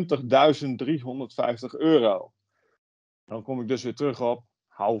 €24.350. Dan kom ik dus weer terug op,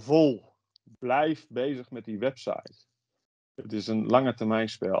 hou vol. Blijf bezig met die website. Het is een lange termijn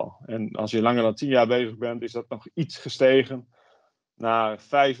spel. En als je langer dan 10 jaar bezig bent, is dat nog iets gestegen naar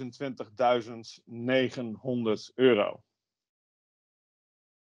 €25.900.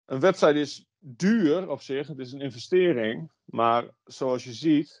 Een website is duur op zich, het is een investering. Maar zoals je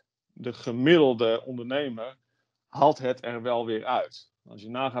ziet, de gemiddelde ondernemer haalt het er wel weer uit. Als je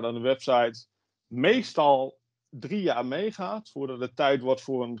nagaat aan een website meestal 3 jaar meegaat voordat het tijd wordt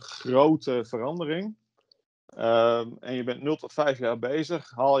voor een grote verandering. En je bent 0 tot 5 jaar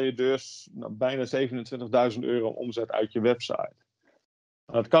bezig, haal je dus bijna €27.000 omzet uit je website.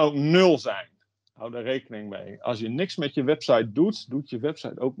 Dat kan ook 0 zijn. Hou daar rekening mee. Als je niks met je website doet, doet je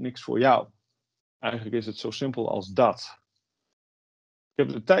website ook niks voor jou. Eigenlijk is het zo simpel als dat. Ik heb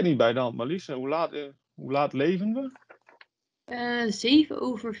de tijd niet bij de hand, maar Lies, hoe laat leven we?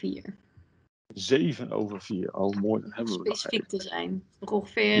 4:07. 4:07. Oh, mooi. Dan hebben we nog Specifiek even. te zijn. Nog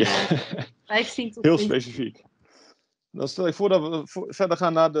ongeveer Ja. 15 tot Heel 20. specifiek. Dan stel ik voor dat we verder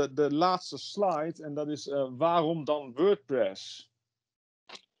gaan naar de laatste slide. En dat is waarom dan WordPress?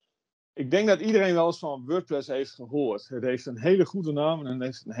 Ik denk dat iedereen wel eens van WordPress heeft gehoord. Het heeft een hele goede naam en het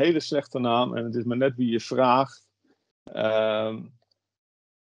heeft een hele slechte naam. En het is maar net wie je vraagt.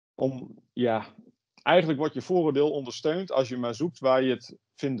 Eigenlijk wordt je vooroordeel ondersteund als je maar zoekt waar je het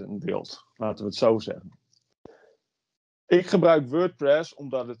vinden wilt. Laten we het zo zeggen. Ik gebruik WordPress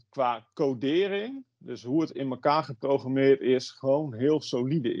omdat het qua codering, dus hoe het in elkaar geprogrammeerd is, gewoon heel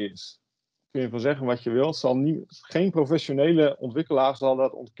solide is. Kun je van zeggen wat je wilt, geen professionele ontwikkelaar zal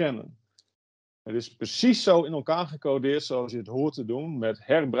dat ontkennen. Het is precies zo in elkaar gecodeerd zoals je het hoort te doen, met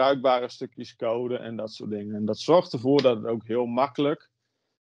herbruikbare stukjes code en dat soort dingen. En dat zorgt ervoor dat het ook heel makkelijk,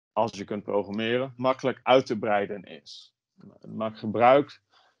 als je kunt programmeren, makkelijk uit te breiden is. Het maakt gebruik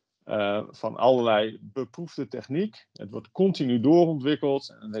van allerlei beproefde techniek. Het wordt continu doorontwikkeld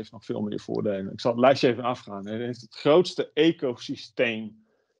en het heeft nog veel meer voordelen. Ik zal het lijstje even afgaan. Het heeft het grootste ecosysteem.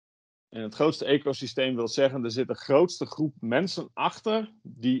 En het grootste ecosysteem wil zeggen, er zit een grootste groep mensen achter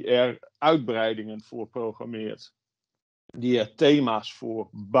die er uitbreidingen voor programmeert. Die er thema's voor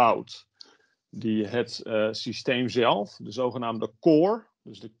bouwt. Die het systeem zelf, de zogenaamde core,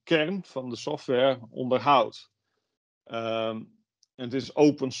 dus de kern van de software, onderhoudt. Het is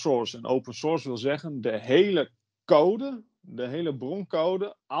open source. En open source wil zeggen, de hele code, de hele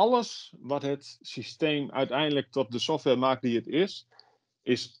broncode, alles wat het systeem uiteindelijk tot de software maakt die het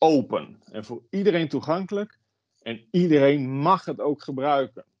is open. En voor iedereen toegankelijk. En iedereen mag het ook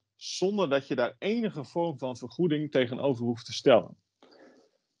gebruiken. Zonder dat je daar enige vorm van vergoeding tegenover hoeft te stellen.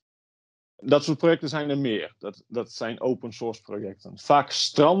 Dat soort projecten zijn er meer. Dat zijn open source projecten. Vaak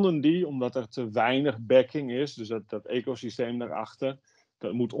stranden die omdat er te weinig backing is. Dus dat ecosysteem daarachter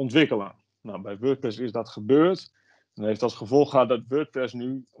dat moet ontwikkelen. Nou, bij WordPress is dat gebeurd. Dat heeft als gevolg gehad dat WordPress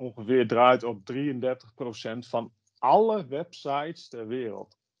nu ongeveer draait op 33% van alle websites ter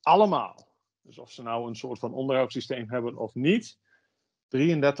wereld. Allemaal. Dus of ze nou een soort van onderhoudssysteem hebben of niet.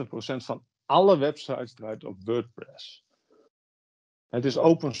 33% van alle websites draait op WordPress. Het is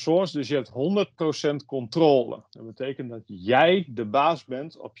open source, dus je hebt 100% controle. Dat betekent dat jij de baas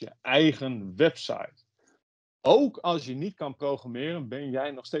bent op je eigen website. Ook als je niet kan programmeren, ben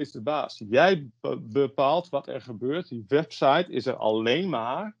jij nog steeds de baas. Jij bepaalt wat er gebeurt. Die website is er alleen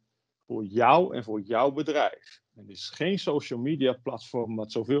maar voor jou en voor jouw bedrijf. Het is geen social media platform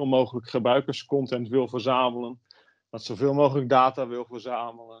wat zoveel mogelijk gebruikerscontent wil verzamelen. Wat zoveel mogelijk data wil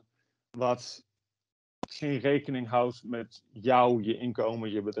verzamelen. Wat geen rekening houdt met jou, je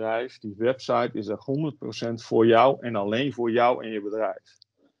inkomen, je bedrijf. Die website is er 100% voor jou en alleen voor jou en je bedrijf.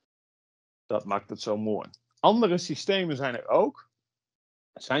 Dat maakt het zo mooi. Andere systemen zijn er ook.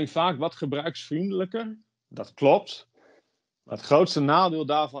 Zijn vaak wat gebruiksvriendelijker. Dat klopt. Maar het grootste nadeel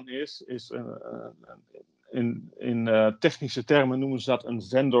daarvan is in technische termen noemen ze dat een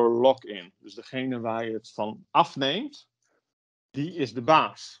vendor lock-in. Dus degene waar je het van afneemt, die is de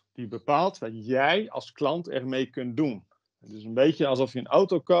baas. Die bepaalt wat jij als klant ermee kunt doen. Het is een beetje alsof je een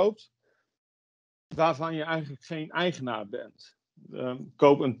auto koopt waarvan je eigenlijk geen eigenaar bent.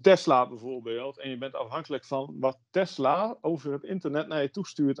 Koop een Tesla bijvoorbeeld en je bent afhankelijk van wat Tesla over het internet naar je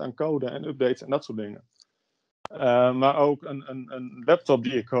toestuurt aan code en updates en dat soort dingen. Maar ook een laptop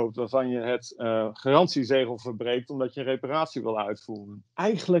die je koopt waarvan je het garantiezegel verbreekt omdat je een reparatie wil uitvoeren.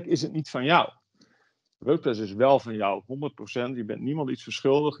 Eigenlijk is het niet van jou. WordPress is wel van jou, 100%. Je bent niemand iets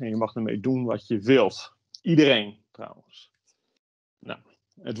verschuldigd en je mag ermee doen wat je wilt. Iedereen trouwens. Nou,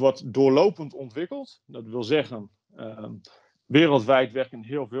 het wordt doorlopend ontwikkeld. Dat wil zeggen, Wereldwijd werken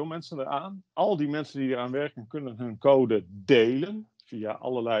heel veel mensen eraan. Al die mensen die eraan werken kunnen hun code delen via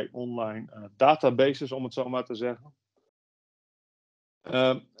allerlei online databases, om het zo maar te zeggen.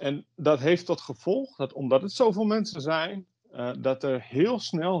 En dat heeft tot gevolg dat omdat het zoveel mensen zijn, dat er heel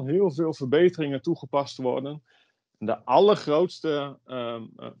snel heel veel verbeteringen toegepast worden. De allergrootste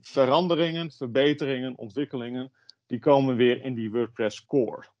veranderingen, verbeteringen, ontwikkelingen, die komen weer in die WordPress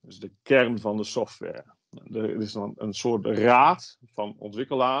core. Dus de kern van de software. Er is dan een soort raad van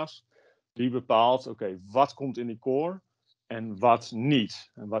ontwikkelaars die bepaalt, oké, wat komt in die core en wat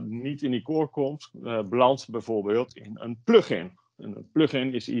niet. En wat niet in die core komt, belandt bijvoorbeeld in een plugin. En een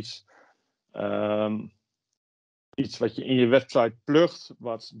plugin is iets wat je in je website plugt,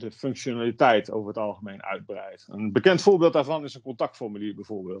 wat de functionaliteit over het algemeen uitbreidt. Een bekend voorbeeld daarvan is een contactformulier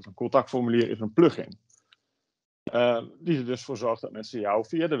bijvoorbeeld. Een contactformulier is een plugin. Die er dus voor zorgt dat mensen jou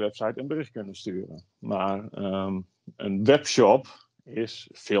via de website een bericht kunnen sturen. Maar een webshop is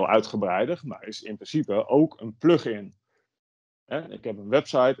veel uitgebreider, maar is in principe ook een plugin. Ik heb een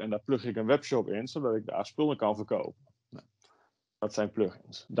website en daar plug ik een webshop in, zodat ik daar spullen kan verkopen. Dat zijn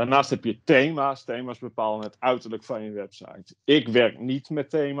plugins. Daarnaast heb je thema's. Thema's bepalen het uiterlijk van je website. Ik werk niet met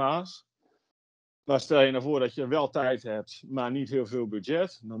thema's. Maar stel je nou voor dat je wel tijd hebt, maar niet heel veel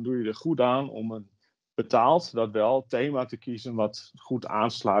budget. Dan doe je er goed aan om een betaald, dat wel, thema te kiezen wat goed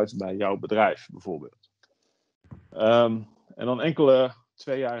aansluit bij jouw bedrijf, bijvoorbeeld. En dan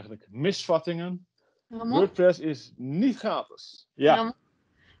twee eigenlijk misvattingen. Ramon? WordPress is niet gratis. Ja. Ramon?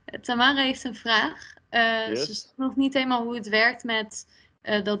 Tamara heeft een vraag. Yes. Ze snapt nog niet helemaal hoe het werkt met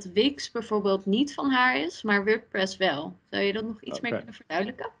dat Wix bijvoorbeeld niet van haar is, maar WordPress wel. Zou je dat nog iets meer kunnen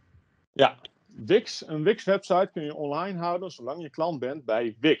verduidelijken? Ja, een Wix-website kun je online houden zolang je klant bent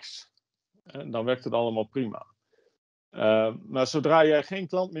bij Wix. En dan werkt het allemaal prima. Maar zodra jij geen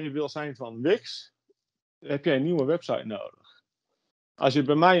klant meer wil zijn van Wix, heb jij een nieuwe website nodig. Als je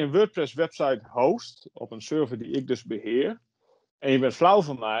bij mij een WordPress-website host op een server die ik dus beheer, en je bent flauw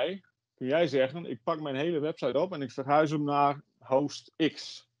van mij, kun jij zeggen, ik pak mijn hele website op en ik verhuis hem naar host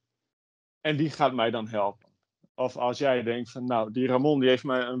X. En die gaat mij dan helpen. Of als jij denkt van, nou, die Ramon die heeft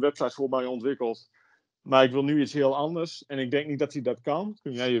mij een website voor mij ontwikkeld, maar ik wil nu iets heel anders en ik denk niet dat hij dat kan,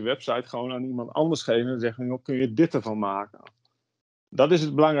 kun jij je website gewoon aan iemand anders geven en zeggen, joh, kun je dit ervan maken? Dat is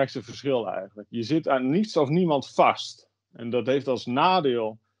het belangrijkste verschil eigenlijk. Je zit aan niets of niemand vast. En dat heeft als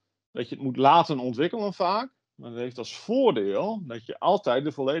nadeel dat je het moet laten ontwikkelen vaak. Maar dat heeft als voordeel dat je altijd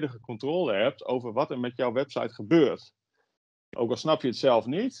de volledige controle hebt over wat er met jouw website gebeurt. Ook al snap je het zelf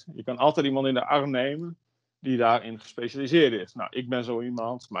niet, je kan altijd iemand in de arm nemen die daarin gespecialiseerd is. Nou, ik ben zo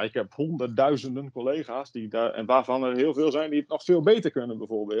iemand, maar ik heb honderdduizenden collega's die daar, en waarvan er heel veel zijn die het nog veel beter kunnen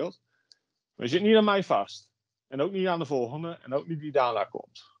bijvoorbeeld. Maar je zit niet aan mij vast. En ook niet aan de volgende en ook niet die daarna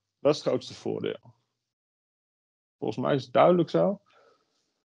komt. Dat is het grootste voordeel. Volgens mij is het duidelijk zo.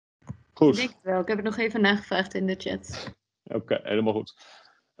 Goed. Ik denk het wel. Ik heb het nog even nagevraagd in de chat. Oké, helemaal goed.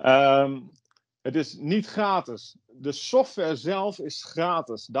 Het is niet gratis. De software zelf is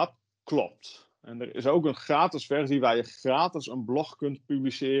gratis. Dat klopt. En er is ook een gratis versie waar je gratis een blog kunt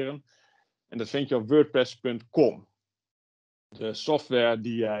publiceren. En dat vind je op wordpress.com. De software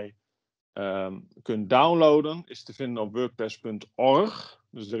die jij kunt downloaden is te vinden op wordpress.org.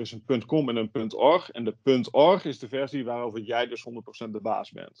 Dus er is een .com en een .org. En de .org is de versie waarover jij dus 100% de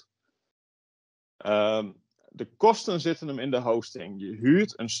baas bent. De kosten zitten hem in de hosting. Je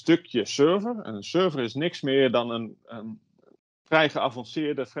huurt een stukje server. En een server is niks meer dan een vrij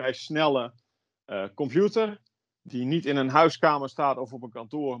geavanceerde, vrij snelle computer. Die niet in een huiskamer staat of op een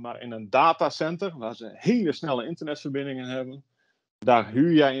kantoor, maar in een datacenter. Waar ze hele snelle internetverbindingen hebben. Daar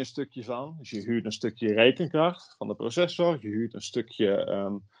huur jij een stukje van. Dus je huurt een stukje rekenkracht van de processor. Je huurt een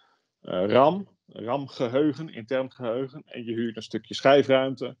stukje RAM-geheugen, intern geheugen. En je huurt een stukje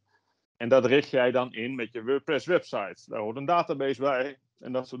schijfruimte. En dat richt jij dan in met je WordPress website. Daar hoort een database bij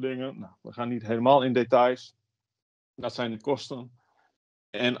en dat soort dingen. Nou, we gaan niet helemaal in details. Dat zijn de kosten.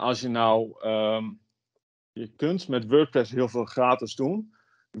 En als je nou... je kunt met WordPress heel veel gratis doen.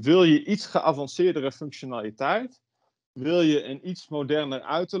 Wil je iets geavanceerdere functionaliteit? Wil je een iets moderner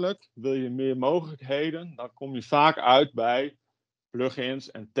uiterlijk? Wil je meer mogelijkheden? Dan kom je vaak uit bij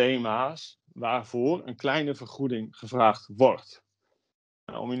plugins en thema's waarvoor een kleine vergoeding gevraagd wordt.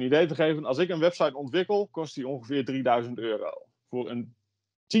 Nou, om je een idee te geven, als ik een website ontwikkel, kost die ongeveer €3000. Voor een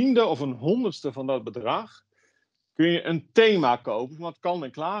tiende of een honderdste van dat bedrag kun je een thema kopen wat kan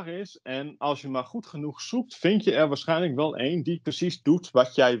en klaar is. En als je maar goed genoeg zoekt, vind je er waarschijnlijk wel een die precies doet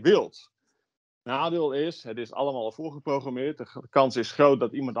wat jij wilt. Nadeel is, het is allemaal al voorgeprogrammeerd. De kans is groot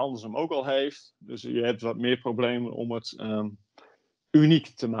dat iemand anders hem ook al heeft. Dus je hebt wat meer problemen om het uniek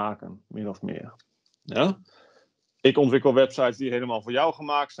te maken, min of meer. Ja? Ik ontwikkel websites die helemaal voor jou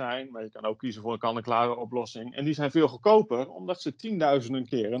gemaakt zijn, maar je kan ook kiezen voor een kan-en-klare oplossing. En die zijn veel goedkoper, omdat ze 10.000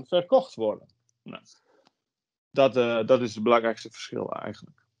 keren verkocht worden. Nou, dat is het belangrijkste verschil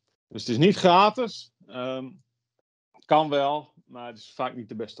eigenlijk. Dus het is niet gratis, kan wel, maar het is vaak niet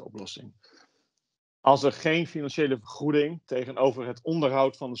de beste oplossing. Als er geen financiële vergoeding tegenover het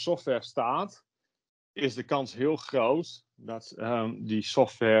onderhoud van de software staat, is de kans heel groot dat die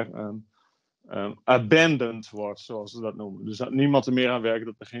software abandoned wordt, zoals ze dat noemen. Dus dat niemand er meer aan werkt,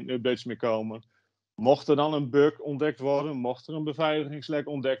 dat er geen updates meer komen. Mocht er dan een bug ontdekt worden, mocht er een beveiligingslek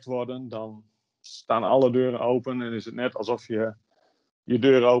ontdekt worden, dan staan alle deuren open en is het net alsof je je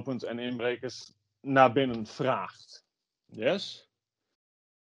deur opent en inbrekers naar binnen vraagt. Yes?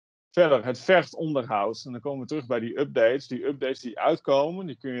 Verder, het vergt onderhoud. En dan komen we terug bij die updates. Die updates die uitkomen,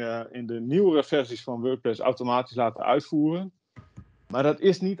 die kun je in de nieuwere versies van WordPress automatisch laten uitvoeren. Maar dat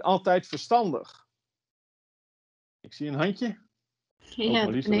is niet altijd verstandig. Ik zie een handje. Ja,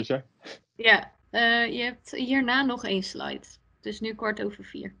 Marlies, dat was jij? Ja, je hebt hierna nog 1 slide. Dus nu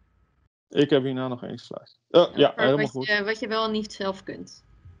 4:15. Ik heb hierna nog 1 slide. Ja, helemaal goed. Wat je wel niet zelf kunt.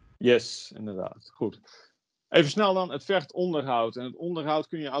 Yes, inderdaad. Goed. Even snel dan, het vergt onderhoud. En het onderhoud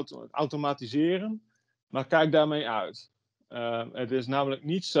kun je automatiseren, maar kijk daarmee uit. Het is namelijk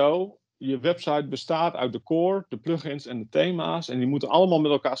niet zo, je website bestaat uit de core, de plugins en de thema's en die moeten allemaal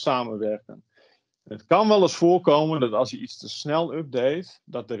met elkaar samenwerken. Het kan wel eens voorkomen dat als je iets te snel update,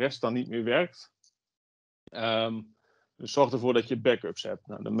 dat de rest dan niet meer werkt. Dus zorg ervoor dat je backups hebt.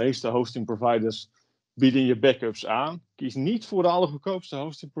 Nou, de meeste hosting providers bieden je backups aan. Kies niet voor de allergoedkoopste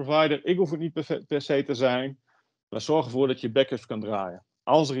hosting provider. Ik hoef het niet per se te zijn. Maar zorg ervoor dat je backups kan draaien.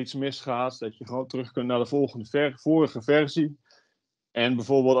 Als er iets misgaat, dat je gewoon terug kunt naar de vorige versie. En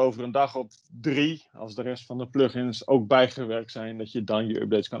bijvoorbeeld over een dag op 3, als de rest van de plugins ook bijgewerkt zijn, dat je dan je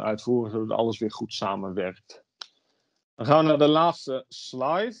updates kan uitvoeren, zodat alles weer goed samenwerkt. Dan gaan we naar de laatste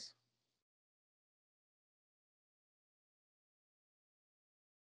slide.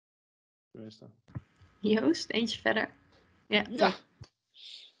 Joost, eentje verder. Ja.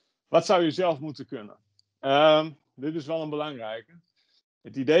 Wat zou je zelf moeten kunnen? Dit is wel een belangrijke.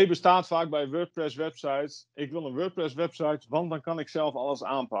 Het idee bestaat vaak bij WordPress websites. Ik wil een WordPress website, want dan kan ik zelf alles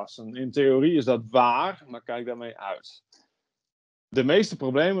aanpassen. In theorie is dat waar, maar kijk daarmee uit. De meeste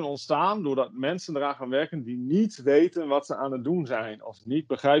problemen ontstaan doordat mensen eraan gaan werken die niet weten wat ze aan het doen zijn. Of niet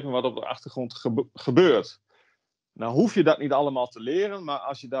begrijpen wat op de achtergrond gebeurt. Nou hoef je dat niet allemaal te leren, maar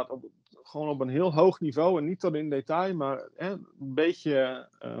als je dat gewoon op een heel hoog niveau, en niet tot in detail, maar een beetje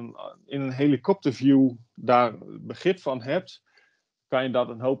in een helikopterview daar begrip van hebt, kan je dat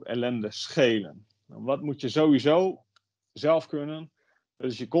een hoop ellende schelen. Nou, wat moet je sowieso zelf kunnen?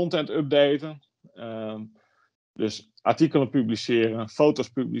 Dat is je content updaten. Dus artikelen publiceren, foto's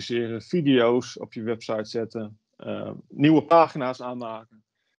publiceren, video's op je website zetten, nieuwe pagina's aanmaken.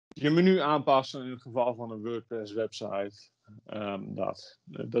 Je menu aanpassen in het geval van een WordPress website.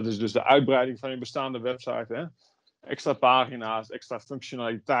 Dat is dus de uitbreiding van je bestaande website. Hè? Extra pagina's, extra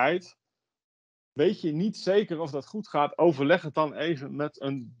functionaliteit. Weet je niet zeker of dat goed gaat, overleg het dan even met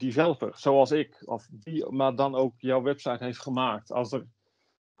een developer, zoals ik. Of die maar dan ook jouw website heeft gemaakt.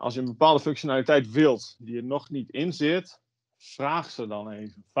 Als je een bepaalde functionaliteit wilt die er nog niet in zit, vraag ze dan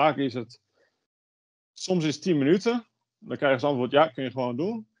even. Vaak is het, soms is het 10 minuten. Dan krijg je als antwoord, ja, kun je gewoon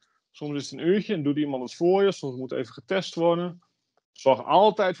doen. Soms is het een uurtje en doet iemand het voor je. Soms moet even getest worden. Zorg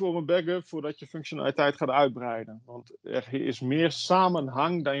altijd voor een backup voordat je functionaliteit gaat uitbreiden. Want er is meer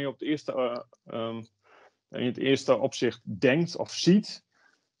samenhang dan je op het eerste opzicht denkt of ziet.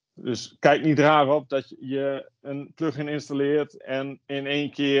 Dus kijk niet raar op dat je een plugin installeert en in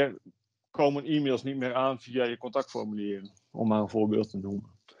 1 keer komen e-mails niet meer aan via je contactformulieren. Om maar een voorbeeld te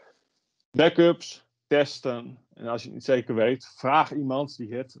noemen. Backups, testen. En als je het niet zeker weet, vraag iemand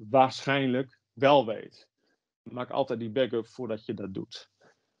die het waarschijnlijk wel weet. Maak altijd die backup voordat je dat doet.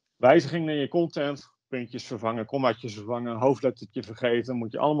 Wijzigingen in je content, puntjes vervangen, kommaatjes vervangen, hoofdlettertje vergeten,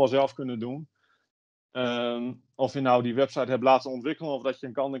 moet je allemaal zelf kunnen doen. Of je nou die website hebt laten ontwikkelen of dat je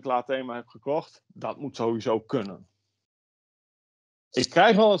een kant-en-klaar thema hebt gekocht, dat moet sowieso kunnen. Ik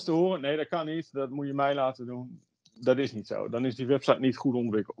krijg wel eens te horen, nee dat kan niet, dat moet je mij laten doen. Dat is niet zo, dan is die website niet goed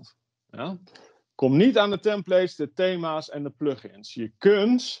ontwikkeld. Ja? Kom niet aan de templates, de thema's en de plugins. Je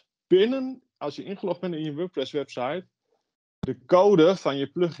kunt als je ingelogd bent in je WordPress website, de code van je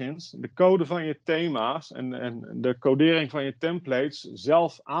plugins, de code van je thema's en de codering van je templates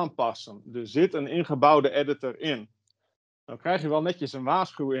zelf aanpassen. Er zit een ingebouwde editor in. Dan krijg je wel netjes een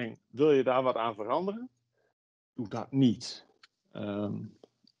waarschuwing. Wil je daar wat aan veranderen? Doe dat niet.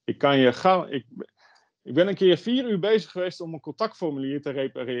 Ik ben een keer 4 uur bezig geweest om een contactformulier te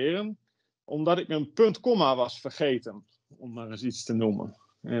repareren. omdat ik een punt, komma was vergeten, om maar eens iets te noemen.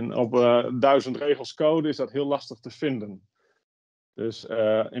 En op 1000 regels code is dat heel lastig te vinden. Dus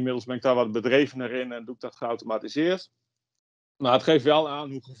inmiddels ben ik daar wat bedrevener in en doe ik dat geautomatiseerd. Maar het geeft wel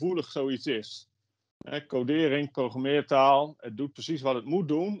aan hoe gevoelig zoiets is. Codering, programmeertaal, het doet precies wat het moet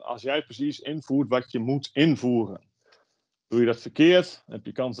doen als jij precies invoert wat je moet invoeren. Doe je dat verkeerd, heb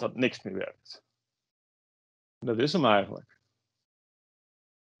je kans dat niks meer werkt. Dat is hem eigenlijk.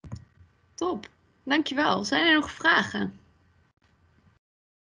 Top, dankjewel. Zijn er nog vragen?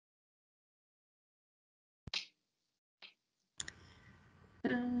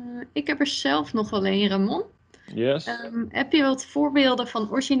 Ik heb er zelf nog wel een, Ramon. Yes. Heb je wat voorbeelden van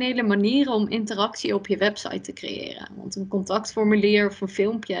originele manieren om interactie op je website te creëren? Want een contactformulier of een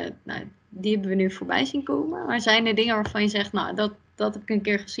filmpje, nou, die hebben we nu voorbij zien komen. Maar zijn er dingen waarvan je zegt, nou, dat heb ik een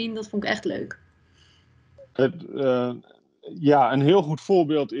keer gezien, dat vond ik echt leuk? Ja, een heel goed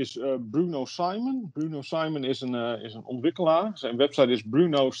voorbeeld is Bruno Simon. Bruno Simon is een ontwikkelaar. Zijn website is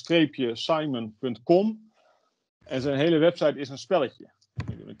bruno-simon.com. En zijn hele website is een spelletje.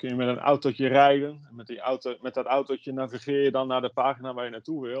 Dan kun je met een autootje rijden. Met dat autootje navigeer je dan naar de pagina waar je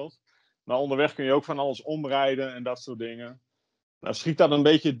naartoe wilt. Maar onderweg kun je ook van alles omrijden en dat soort dingen. Nou schiet dat een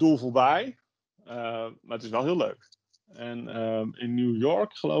beetje het doel voorbij. Maar het is wel heel leuk. En in New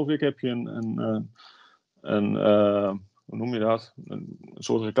York, geloof ik, heb je hoe noem je dat? Een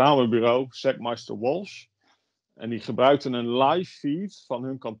soort reclamebureau, Sackmeister Walsh. En die gebruikten een live feed van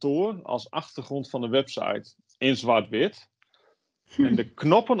hun kantoor als achtergrond van de website in zwart-wit. En de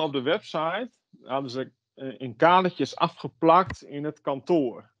knoppen op de website hadden ze in kadertjes afgeplakt in het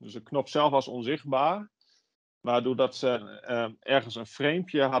kantoor. Dus de knop zelf was onzichtbaar. Waardoor dat ze ergens een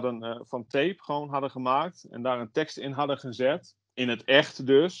framepje hadden van tape gewoon hadden gemaakt. En daar een tekst in hadden gezet. In het echt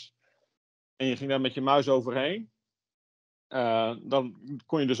dus. En je ging daar met je muis overheen. Dan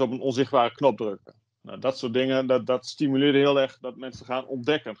kon je dus op een onzichtbare knop drukken. Nou, dat soort dingen, dat stimuleerde heel erg dat mensen gaan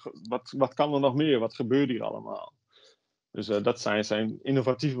ontdekken. Wat kan er nog meer? Wat gebeurt hier allemaal? Dus dat zijn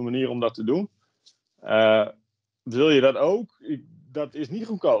innovatieve manieren om dat te doen. Wil je dat ook? Dat is niet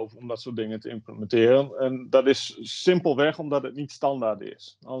goedkoop om dat soort dingen te implementeren. En dat is simpelweg omdat het niet standaard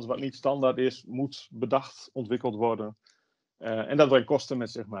is. Alles wat niet standaard is, moet bedacht, ontwikkeld worden. En dat brengt kosten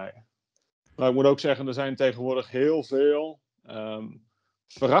met zich mee. Maar ik moet ook zeggen, er zijn tegenwoordig heel veel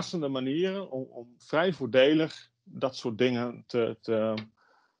verrassende manieren om vrij voordelig dat soort dingen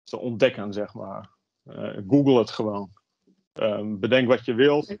te ontdekken, zeg maar. Google het gewoon. Bedenk wat je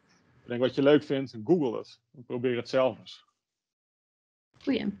wilt. Bedenk wat je leuk vindt. Google het. Probeer het zelf eens.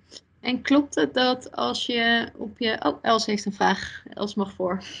 Goeie. En klopt het dat als je op je... Oh, Els heeft een vraag. Els mag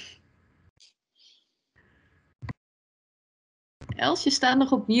voor. Els, je staat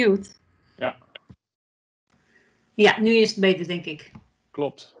nog op mute. Ja. Ja, nu is het beter, denk ik.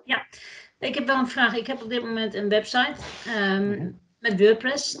 Klopt. Ja, ik heb wel een vraag. Ik heb op dit moment een website met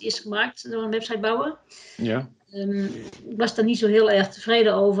WordPress. Die is gemaakt door een websitebouwer. Ja. Ik was daar niet zo heel erg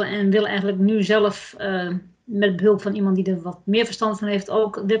tevreden over en wil eigenlijk nu zelf met behulp van iemand die er wat meer verstand van heeft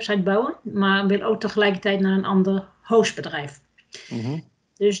ook een website bouwen. Maar wil ook tegelijkertijd naar een ander hostbedrijf.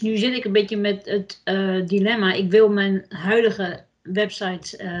 Dus nu zit ik een beetje met het dilemma. Ik wil mijn huidige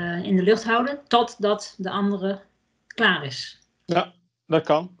website in de lucht houden totdat de andere klaar is. Ja, dat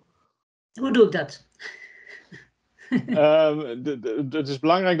kan. Hoe doe ik dat? Het is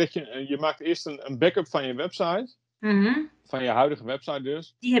belangrijk dat je maakt eerst een backup van je website. Van je huidige website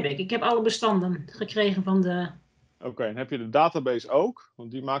dus. Die heb ik. Ik heb alle bestanden gekregen van de... Oké, en heb je de database ook?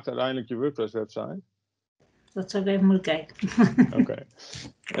 Want die maakt uiteindelijk je WordPress website. Dat zou ik even moeten kijken. Oké.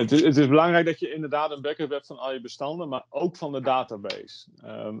 Het is belangrijk dat je inderdaad een backup hebt van al je bestanden, maar ook van de database.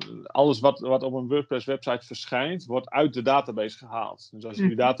 Alles wat op een WordPress website verschijnt, wordt uit de database gehaald. Dus als je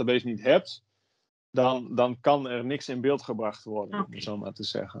die database niet hebt, dan kan er niks in beeld gebracht worden, om het zo maar te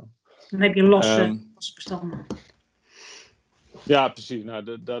zeggen. Dan heb je losse bestanden. Ja, precies. Nou,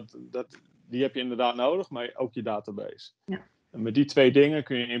 die heb je inderdaad nodig, maar ook je database. Ja. En met die twee dingen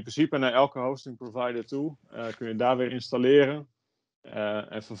kun je in principe naar elke hosting provider toe. Kun je daar weer installeren.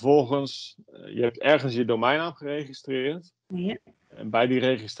 En vervolgens, je hebt ergens je domeinnaam geregistreerd. Ja. En bij die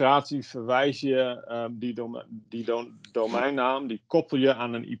registratie verwijs je die domeinnaam, die koppel je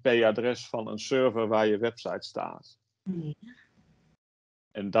aan een IP-adres van een server waar je website staat. Ja.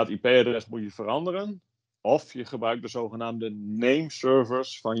 En dat IP-adres moet je veranderen. Of je gebruikt de zogenaamde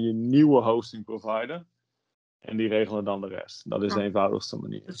nameservers van je nieuwe hosting provider. En die regelen dan de rest. Dat is de eenvoudigste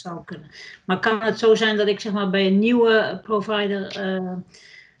manier. Dat zou kunnen. Maar kan het zo zijn dat ik zeg maar bij een nieuwe provider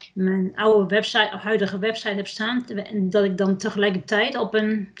mijn oude website, of huidige website heb staan. En dat ik dan tegelijkertijd op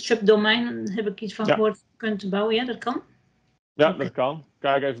een subdomein, heb ik iets van gehoord, kunt bouwen? Ja, dat kan? Ja, Oké. dat kan.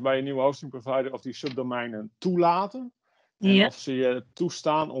 Kijk even bij je nieuwe hosting provider of die subdomeinen toelaten. En Ja. of ze je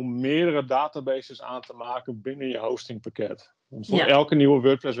toestaan om meerdere databases aan te maken binnen je hostingpakket. Want voor Ja. elke nieuwe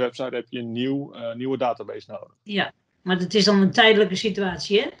WordPress website heb je een nieuwe database nodig. Ja, maar het is dan een tijdelijke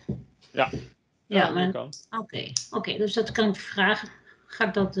situatie, hè? Ja, Ja, dat maar kan. oké, dus dat kan ik vragen. Ga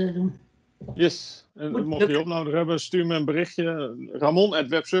ik dat doen? Yes. En Moet mocht je lukken. hulp nodig hebben, stuur me een berichtje.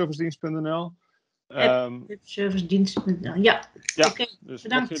 Ramon@webservicedienst.nl. Webservicedienst.nl. Ja, Ja, oké, dus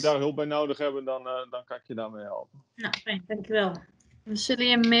bedankt. mocht je daar hulp bij nodig hebben, dan kan ik je daarmee helpen. Nou, fijn, dankjewel. We zullen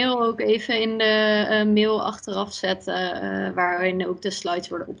je mail ook even in de mail achteraf zetten, waarin ook de slides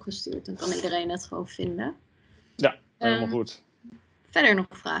worden opgestuurd. Dan kan iedereen het gewoon vinden. Ja, helemaal goed. Verder nog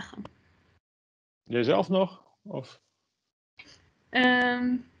vragen? Jijzelf nog? Of?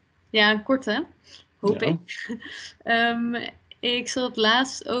 Ja, een korte, hoop Ja. ik. Ik zat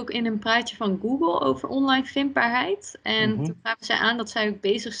laatst ook in een praatje van Google over online vindbaarheid. En toen gaven zij aan dat zij ook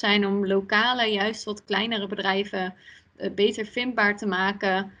bezig zijn om lokale, juist wat kleinere bedrijven beter vindbaar te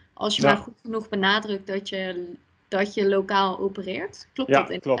maken. Als je maar goed genoeg benadrukt dat je lokaal opereert. Klopt dat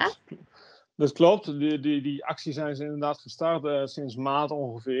inderdaad? Klopt. Dat klopt. Die actie zijn ze inderdaad gestart sinds maart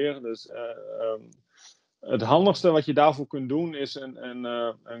ongeveer. Dus het handigste wat je daarvoor kunt doen is een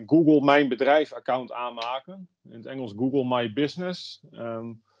Google Mijn Bedrijf account aanmaken. In het Engels Google My Business.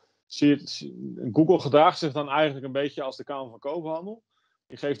 Google gedraagt zich dan eigenlijk een beetje als de Kamer van Koophandel.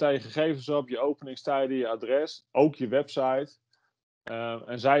 Je geeft daar je gegevens op, je openingstijden, je adres, ook je website.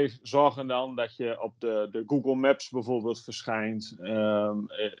 En zij zorgen dan dat je op de Google Maps bijvoorbeeld verschijnt.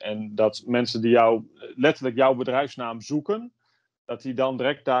 En dat mensen die letterlijk jouw bedrijfsnaam zoeken, dat die dan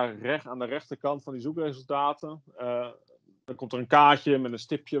direct daar aan de rechterkant van die zoekresultaten, dan komt er een kaartje met een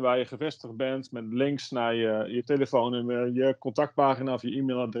stipje waar je gevestigd bent, met links naar je telefoonnummer, je contactpagina of je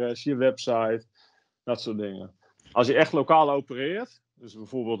e-mailadres, je website, dat soort dingen. Als je echt lokaal opereert, dus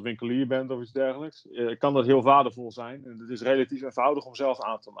bijvoorbeeld winkelier bent of iets dergelijks, kan dat heel waardevol zijn. En het is relatief eenvoudig om zelf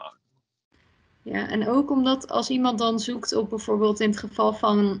aan te maken. Ja, en ook omdat als iemand dan zoekt op bijvoorbeeld in het geval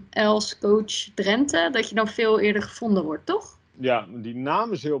van Els Coach Drenthe, dat je dan veel eerder gevonden wordt, toch? Ja, die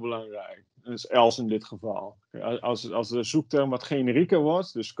naam is heel belangrijk. Dat is Els in dit geval. Als de zoekterm wat generieker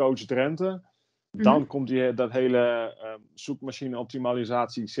wordt, dus Coach Drenthe, dan komt dat hele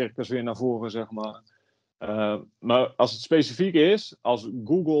zoekmachine-optimalisatie-circus weer naar voren, zeg maar. Maar als het specifiek is, als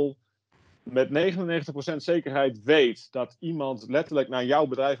Google met 99% zekerheid weet dat iemand letterlijk naar jouw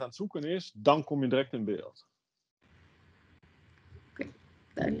bedrijf aan het zoeken is, dan kom je direct in beeld. Oké,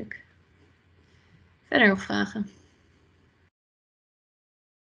 duidelijk. Verder nog vragen?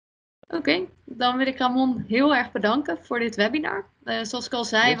 Oké, dan wil ik Ramon heel erg bedanken voor dit webinar. Zoals ik al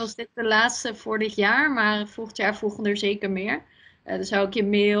zei, was dit de laatste voor dit jaar, maar volgend jaar volgen er zeker meer. Dus hou ik je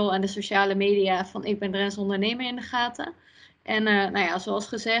mail en de sociale media van Ik ben Drents Ondernemer in de gaten. En nou ja, zoals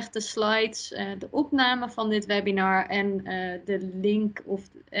gezegd, de slides, de opname van dit webinar en de link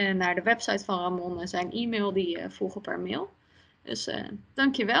naar de website van Ramon en zijn e-mail, die volgen per mail. Dus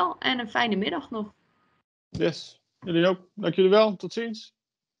dankjewel en een fijne middag nog. Yes, jullie ook. Dank jullie wel. Tot ziens.